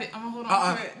gonna grab it. I'm gonna hold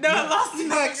on to it. No, I ne- lost it. I'm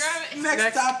gonna grab it.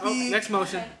 Next topic. Next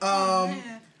motion.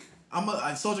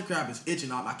 Man. Soldier Crab is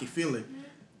itching. I can feel it.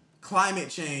 Climate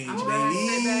change, I'm gonna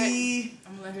sit baby.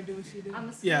 I'm gonna let her do what she do. I'm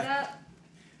gonna speed Yeah. up.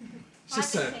 She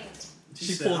said, Climate change.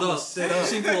 she said, pulled "I'ma up. sit up."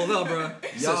 She pulled up, bro. Said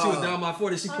she was Y'all. down by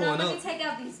 40. She Hold pulling on, let me up. take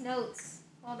out these notes.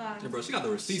 Hold on. Yeah, bro, she got the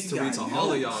receipts She to read got to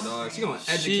all of notes. y'all, dog. She gonna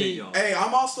educate She- y'all. Hey,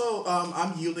 I'm also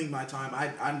I'm yielding my time.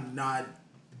 I'm not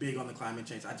big on the climate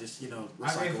change. I just I wait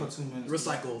recycle. for 2 minutes.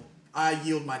 Recycle. I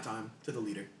yield my time to the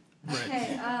leader.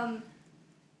 Okay,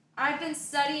 I've been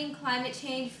studying climate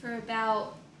change for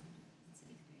about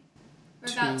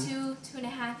two and a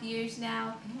half years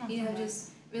now. You know,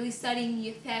 just really studying the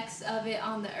effects of it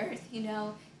on the earth,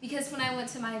 because when I went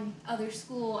to my other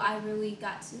school, I really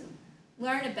got to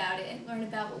learn about it and learn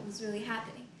about what was really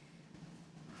happening.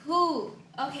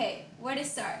 Okay, where to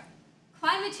start?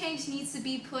 Climate change needs to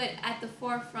be put at the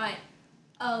forefront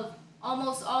of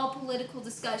almost all political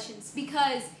discussions,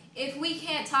 because if we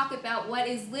can't talk about what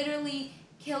is literally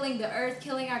killing the earth,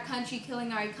 killing our country,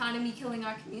 killing our economy, killing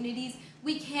our communities,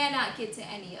 we cannot get to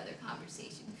any other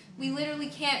conversation. We literally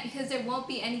can't, because there won't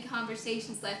be any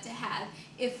conversations left to have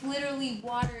if literally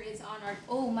water is on our,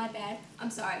 oh my bad, I'm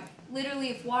sorry, literally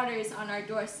if water is on our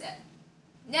doorstep.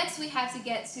 Next we have to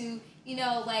get to,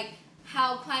 like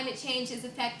how climate change is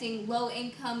affecting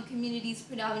low-income communities,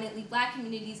 predominantly black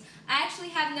communities. I actually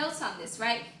have notes on this,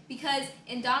 right? Because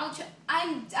in Donald Trump,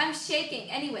 I'm shaking.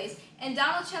 Anyways, in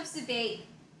Donald Trump's debate,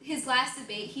 his last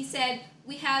debate, he said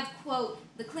we have, quote,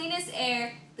 the cleanest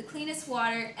air, the cleanest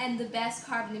water, and the best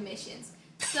carbon emissions.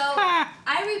 So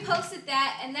I reposted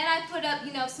that, and then I put up,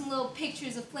 some little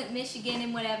pictures of Flint, Michigan,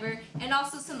 and whatever, and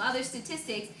also some other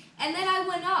statistics. And then I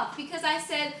went off because I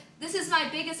said this is my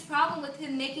biggest problem with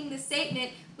him making this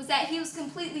statement, was that he was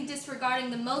completely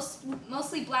disregarding the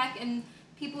mostly black and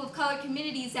people of color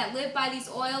communities that live by these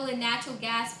oil and natural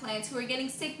gas plants who are getting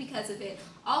sick because of it.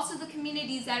 Also the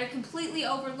communities that are completely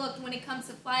overlooked when it comes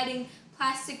to fighting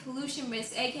plastic pollution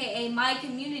risk, aka my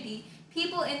community.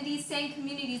 People in these same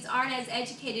communities aren't as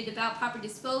educated about proper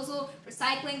disposal,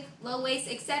 recycling, low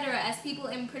waste, etc. as people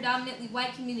in predominantly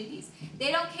white communities. They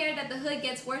don't care that the hood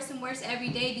gets worse and worse every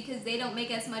day because they don't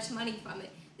make as much money from it.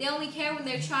 They only care when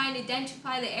they're trying to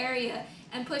gentrify the area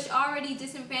and push already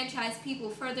disenfranchised people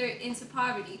further into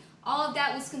poverty. All of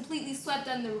that was completely swept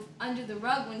under the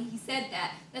rug when he said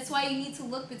that. That's why you need to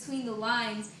look between the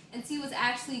lines and see what's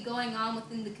actually going on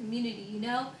within the community,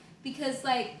 Because,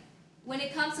 when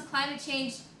it comes to climate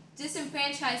change,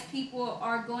 disenfranchised people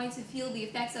are going to feel the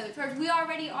effects of it first. We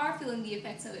already are feeling the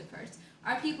effects of it first.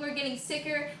 Our people are getting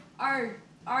sicker.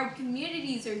 Our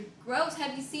communities are gross.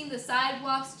 Have you seen the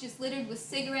sidewalks just littered with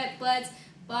cigarette butts,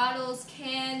 bottles,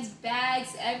 cans,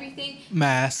 bags, everything?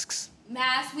 Masks.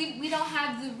 We don't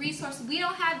have the resources. We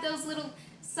don't have those little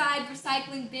side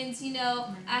recycling bins,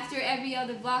 after every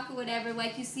other block or whatever,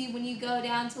 like you see when you go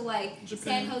down to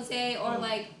Japan. San Jose or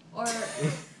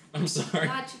I'm sorry.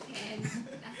 not Japan.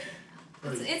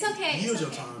 It's okay. Use It's your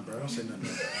okay. time, bro. Don't say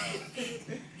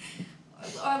nothing.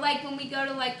 Or when we go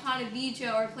to Ponte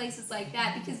Vedra or places like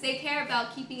that, because they care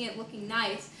about keeping it looking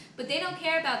nice, but they don't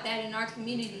care about that in our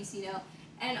communities,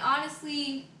 And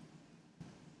honestly,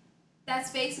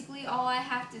 that's basically all I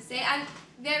have to say.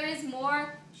 There is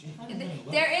more.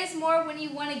 There is more when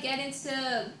you want to get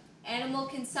into animal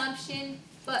consumption,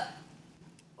 but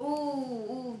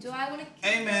ooh, do I want to?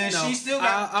 Hey man, No, she still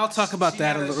got. I'll talk about she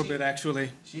that a got- little she- bit,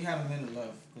 actually. She had a minute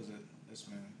left because of this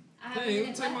man. I have a Hey, you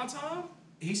minute take my left. time?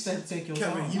 He said take your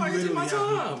Kevin, time. you Why you take literally my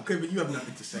have time? Kevin, you have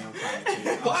nothing to say on climate change.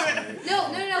 I'm Why? sorry. No,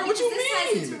 Bro, because what you this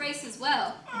ties mean? into race as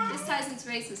well. This ties into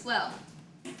race as well.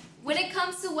 When it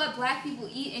comes to what black people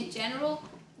eat in general,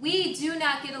 we do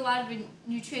not get a lot of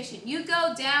nutrition. You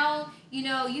go down, you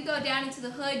go down into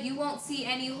the hood, you won't see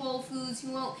any Whole Foods,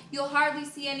 you'll hardly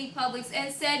see any Publix.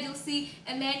 Instead, you'll see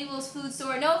Emmanuel's Food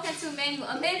Store. No offense to Emmanuel.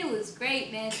 Emmanuel is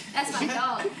great, man. That's my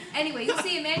dog. Anyway, you'll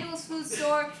see Emmanuel's Food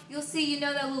Store, you'll see,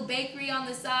 that little bakery on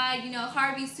the side,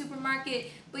 Harvey's Supermarket,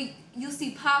 but you'll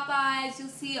see Popeyes, you'll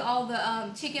see all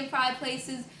the chicken fried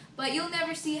places. But you'll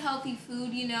never see healthy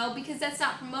food, because that's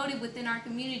not promoted within our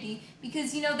community.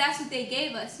 Because, that's what they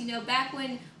gave us. Back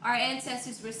when our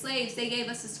ancestors were slaves, they gave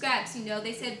us the scraps,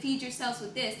 They said, feed yourselves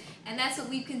with this. And that's what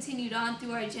we've continued on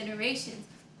through our generations.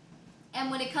 And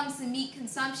when it comes to meat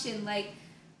consumption,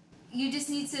 you just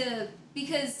need to,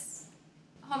 because,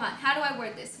 hold on, how do I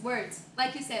word this? Words.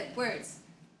 Like you said, words.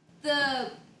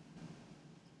 The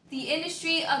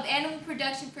industry of animal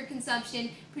production for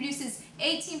consumption produces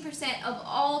 18% of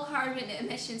all carbon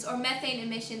emissions or methane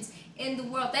emissions in the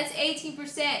world. That's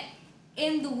 18%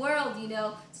 in the world,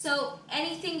 So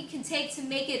anything you can take to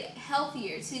make it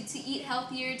healthier, to eat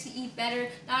healthier, to eat better,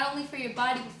 not only for your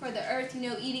body but for the earth,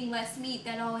 eating less meat,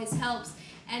 that always helps.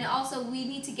 And also we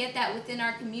need to get that within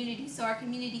our community so our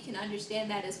community can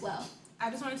understand that as well. I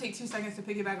just want to take 2 seconds to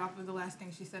piggyback off of the last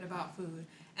thing she said about food.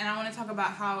 And I want to talk about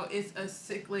how it's a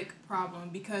cyclic problem,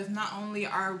 because not only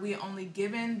are we only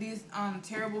given these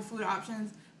terrible food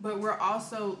options, but we're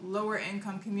also lower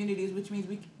income communities, which means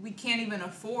we can't even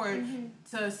afford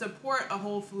to support a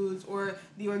Whole Foods or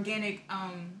the organic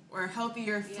or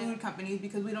healthier food companies,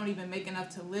 because we don't even make enough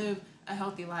to live a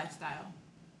healthy lifestyle.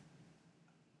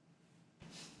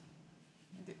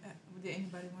 Did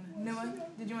anybody want to? Noah,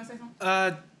 did you want to say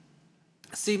something?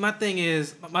 See, my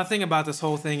thing about this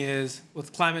whole thing is,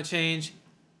 with climate change,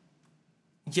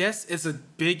 yes, it's a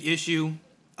big issue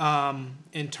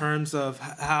in terms of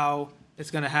how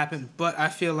it's going to happen, but I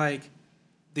feel like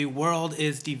the world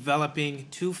is developing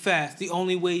too fast. The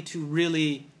only way to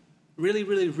really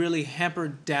hamper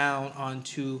down on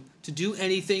to do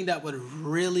anything that would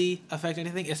really affect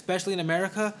anything, especially in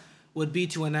America, would be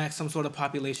to enact some sort of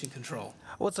population control.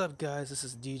 What's up, guys? This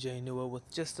is DJ Nua with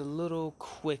just a little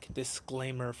quick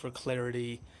disclaimer for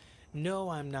clarity. No,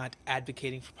 I'm not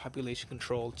advocating for population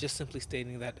control, just simply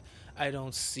stating that I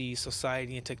don't see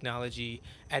society and technology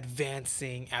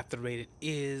advancing at the rate it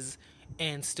is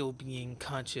and still being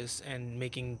conscious and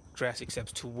making drastic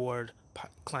steps toward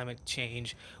climate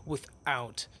change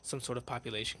without some sort of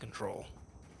population control.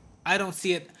 I don't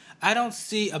see it. I don't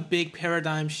see a big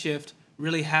paradigm shift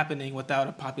really happening without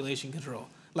a population control.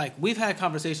 Like, we've had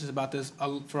conversations about this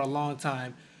for a long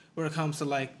time where it comes to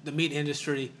like the meat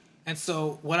industry. And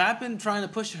so what I've been trying to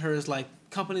push to her is like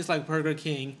companies like Burger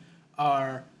King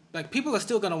are like, people are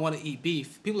still going to want to eat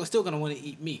beef. People are still going to want to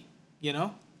eat meat, you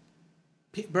know?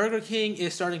 Burger King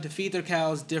is starting to feed their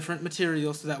cows different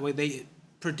materials so that way they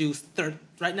produce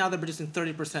right now they're producing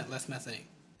 30% less methane.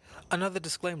 Another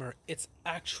disclaimer, it's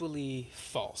actually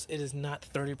false. It is not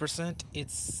 30%,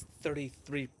 it's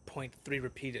 33.3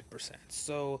 repeated percent.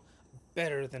 So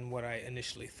better than what I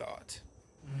initially thought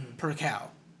per cow,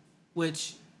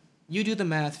 which you do the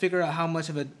math, figure out how much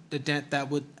of the dent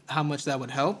how much that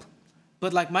would help.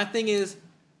 But like, my thing is,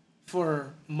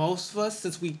 for most of us,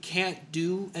 since we can't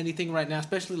do anything right now,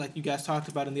 especially like you guys talked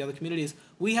about in the other communities,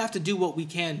 we have to do what we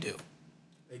can do.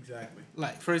 Exactly.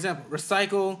 Like, for example,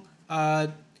 recycle.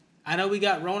 I know we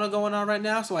got Rona going on right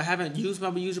now, so I haven't used my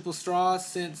reusable straws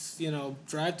since,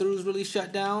 drive-thrus really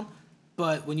shut down.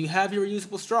 But when you have your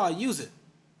reusable straw, use it.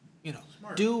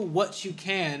 Smart. Do what you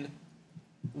can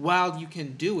while you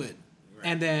can do it. Right.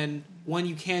 And then when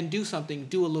you can do something,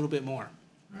 do a little bit more.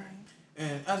 Right.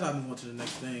 And as I move on to the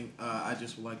next thing, I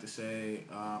just would like to say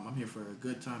I'm here for a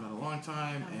good time, not a long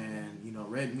time.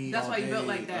 And, red meat That's all why day. you built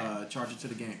like that. Charge it to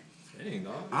the game. Dang,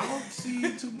 dog. I don't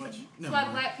see too much. That's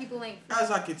why black people ain't. As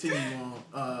I continue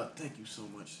on, thank you so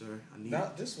much, sir. I need.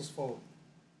 This was for.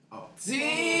 Oh.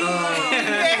 Damn.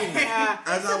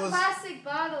 As It's I a was. plastic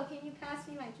bottle. Can you pass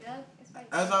me my jug? It's right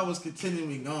As I was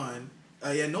continuing on,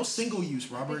 no single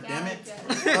use, Robert. Damn it.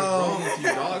 What's wrong with you,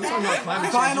 dog? We're talking about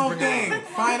climate change.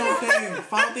 Final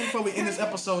thing before we end this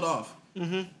episode off.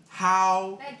 Mm-hmm.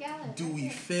 How That gallon, do that's we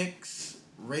it. fix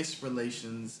race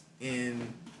relations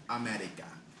in America?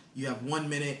 You have 1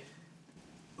 minute.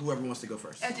 Whoever wants to go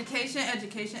first. Education.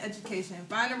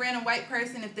 Find a random white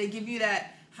person. If they give you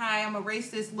that, hi, I'm a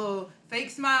racist, little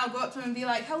fake smile, go up to them and be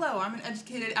like, hello, I'm an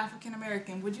educated African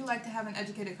American. Would you like to have an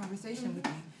educated conversation with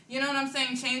me? You know what I'm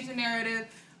saying? Change the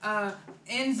narrative.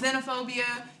 End xenophobia.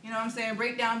 You know what I'm saying?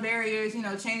 Break down barriers.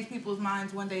 Change people's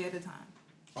minds one day at a time.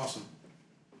 Awesome.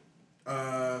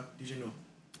 DJ Noah.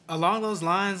 Along those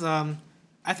lines,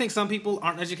 I think some people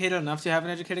aren't educated enough to have an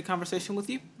educated conversation with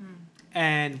you.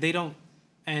 And they don't,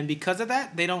 and because of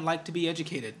that, they don't like to be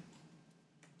educated.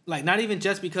 Like, not even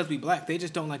just because we black, they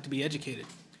just don't like to be educated.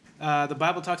 The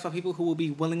Bible talks about people who will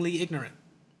be willingly ignorant.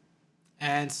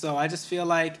 And so I just feel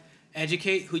like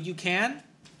educate who you can.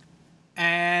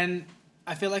 And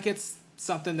I feel like it's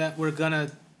something that we're going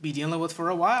to be dealing with for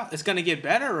a while. It's going to get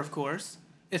better, of course.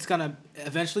 It's going to,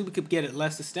 eventually we could get it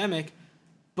less systemic.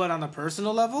 But on a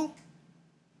personal level,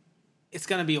 it's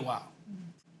going to be a while.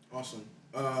 Awesome.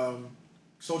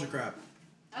 Soldier Crab.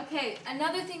 Okay,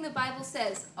 another thing the Bible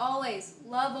says, always,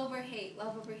 love over hate,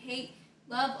 love over hate,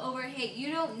 love over hate.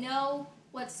 You don't know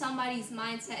what somebody's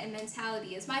mindset and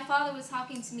mentality is. My father was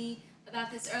talking to me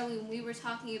about this earlier when we were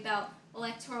talking about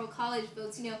electoral college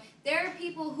votes. There are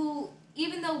people who,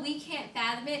 even though we can't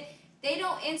fathom it, they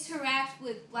don't interact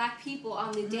with black people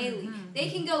on the daily. They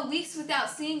can go weeks without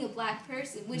seeing a black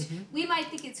person, which we might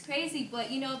think it's crazy,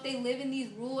 but if they live in these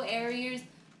rural areas,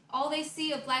 all they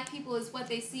see of black people is what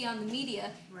they see on the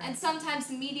media. Right. And sometimes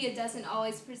the media doesn't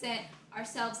always present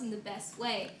ourselves in the best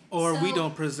way. Or we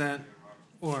don't present.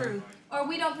 True. Or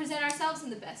we don't present ourselves in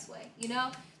the best way,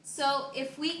 So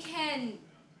if we can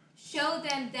show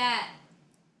them that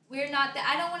we're not that,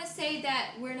 I don't want to say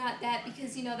that we're not that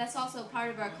because, that's also a part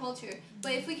of our culture.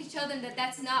 But if we can show them that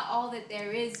that's not all that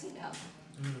there is,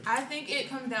 I think it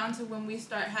comes down to when we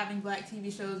start having black TV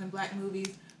shows and black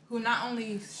movies who not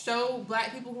only show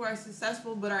black people who are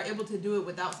successful, but are able to do it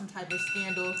without some type of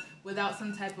scandal, without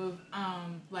some type of,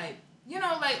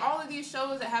 all of these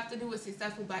shows that have to do with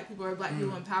successful black people or black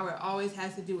people in power always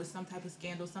has to do with some type of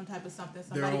scandal, some type of something,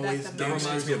 somebody that's the That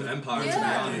reminds me of Empire, to be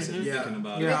honest, if you're thinking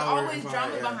about it. There's always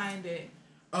drama behind it.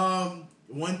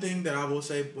 One thing that I will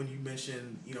say when you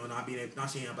mentioned, not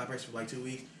seeing a black person for like 2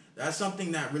 weeks, that's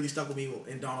something that really stuck with me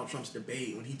in Donald Trump's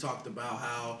debate when he talked about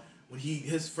how when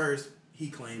his first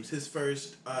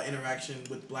interaction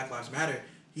with Black Lives Matter,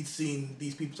 he'd seen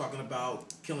these people talking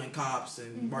about killing cops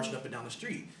and marching up and down the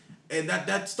street. And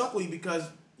that stuck with me because,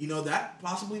 you know, that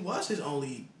possibly was his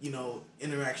only, you know,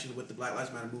 interaction with the Black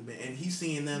Lives Matter movement, and he's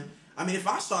seeing them. I mean, if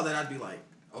I saw that, I'd be like,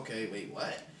 okay, wait,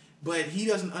 what? But he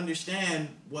doesn't understand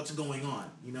what's going on,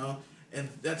 you know, and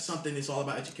that's something. It's all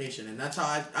about education, and that's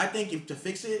how I think if to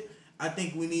fix it, I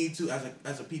think we need to,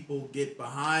 as a people, get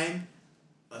behind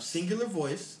a singular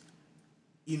voice,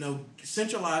 you know,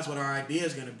 centralize what our idea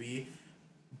is going to be,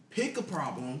 pick a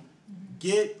problem,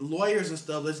 get lawyers and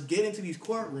stuff. Let's get into these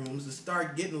courtrooms. Let's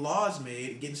start getting laws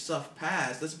made, getting stuff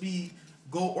passed. Let's be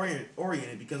goal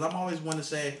oriented, because I'm always one to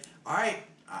say, all right,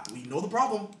 we know the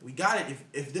problem. We got it.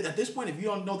 If at this point, if you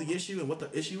don't know the issue and what the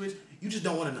issue is, you just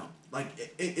don't want to know. Like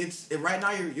it's right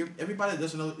now, you're everybody that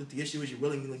doesn't know what the issue is. You're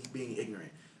willingly being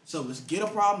ignorant. So let's get a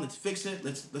problem. Let's fix it.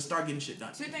 Let's start getting shit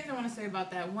done. Two things I want to say about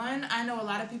that. One, I know a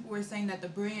lot of people were saying that the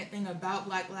brilliant thing about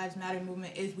Black Lives Matter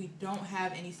movement is we don't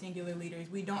have any singular leaders.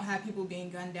 We don't have people being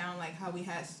gunned down like how we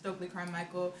had Stokely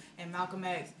Carmichael and Malcolm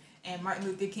X and Martin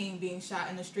Luther King being shot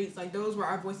in the streets. Like, those were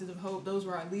our voices of hope. Those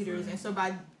were our leaders. And so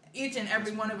by each and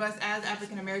every one of us as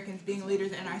African Americans being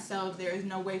leaders in ourselves, there is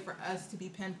no way for us to be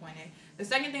pinpointed. The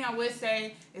second thing I would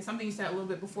say is something you said a little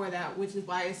bit before that, which is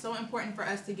why it's so important for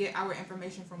us to get our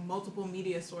information from multiple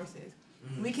media sources.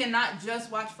 Mm-hmm. We cannot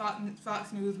just watch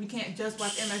Fox News. We can't just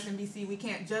watch MSNBC. We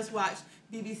can't just watch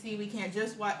BBC. We can't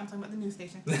just watch... I'm talking about the news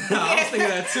station. I was thinking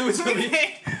that too.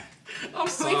 I'm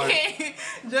sorry. We can't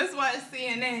just watch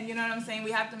CNN, you know what I'm saying?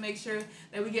 We have to make sure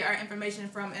that we get our information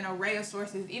from an array of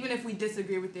sources, even if we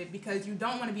disagree with it, because you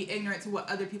don't want to be ignorant to what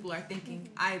other people are thinking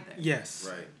either. Yes.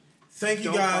 Right. Thank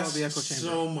you Don't follow guys the echo chamber.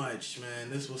 so much, man.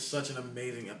 This was such an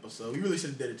amazing episode. We really should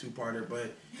have did a two-parter,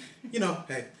 but, you know,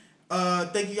 hey.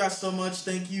 Thank you guys so much.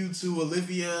 Thank you to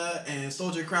Olivia and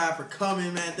Soldier Crab for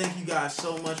coming, man. Thank you guys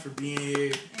so much for being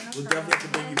here. We'll definitely have to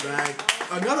bring you back.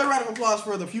 Another round of applause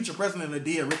for the future president,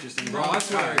 Adia Richardson. Bro, I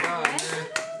swear to God, man.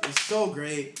 It's so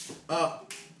great.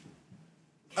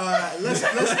 Let's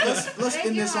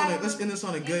end this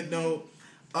on a good note.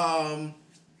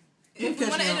 If we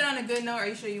want to end it on a good note, are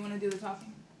you sure you want to do the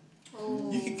talking?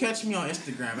 You can catch me on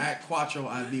Instagram at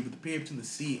QuatroIV with the period between the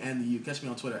C and the U. Catch me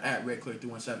on Twitter at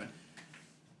RedClick317.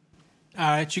 All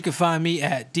right, you can find me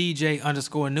at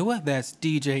DJ_Nua. That's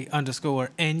DJ_NUAH.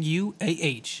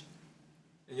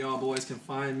 And y'all boys can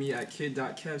find me at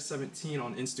kid.kev17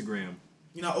 on Instagram.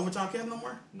 You not Overtime Kev no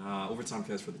more? Nah, Overtime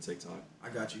Kev's for the TikTok. I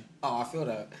got you. Oh, I feel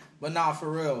that. But nah,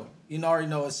 for real. You already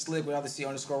know it's slick without the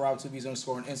C_Rob2Bs_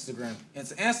 on Instagram. And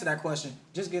to answer that question,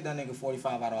 just get that nigga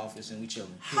 45 out of office and we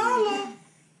chilling. Holla!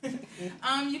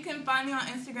 You can find me on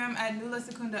Instagram at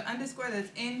Nulasecunda_. That's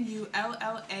NULLASECUNDA_.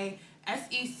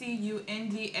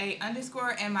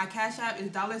 And my Cash App is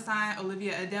 $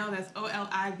 Olivia Adele. That's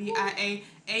OLIVIAADELLE.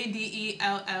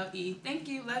 Thank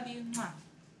you. Love you. Mwah.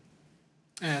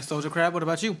 And Soldier Crab, what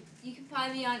about you? You can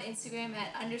find me on Instagram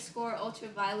at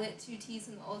 _ultraviolet, 2 T's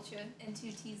in the ultra and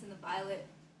 2 T's in the violet.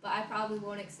 But I probably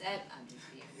won't accept. I'm just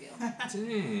being real.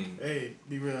 Dang. Hey,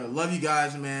 be real. Love you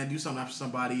guys, man. Do something after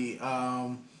somebody.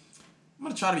 I'm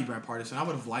gonna try to be bipartisan. I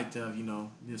would have liked to have,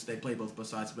 just they play both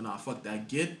sides, but nah, fuck that.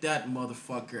 Get that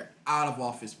motherfucker out of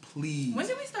office, please. When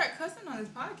did we start cussing on this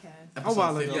podcast? A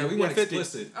while ago. Yeah, we went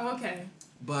explicit. Oh, okay.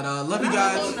 But love you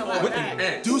guys. With an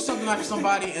X. Do something after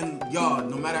somebody, and y'all,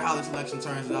 no matter how this election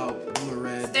turns out, blue or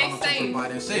red, Stay Donald Trump or safe.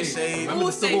 Biden, stay safe. Remember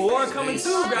the Civil War coming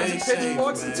too. Grab your Stay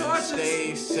pitchforks safe, and man. torches.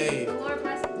 Stay safe. The Lord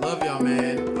bless you. Love y'all,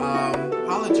 man.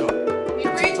 Holla at y'all. We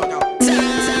agree. Talk out.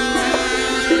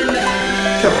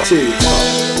 Cafeteria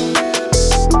Talk.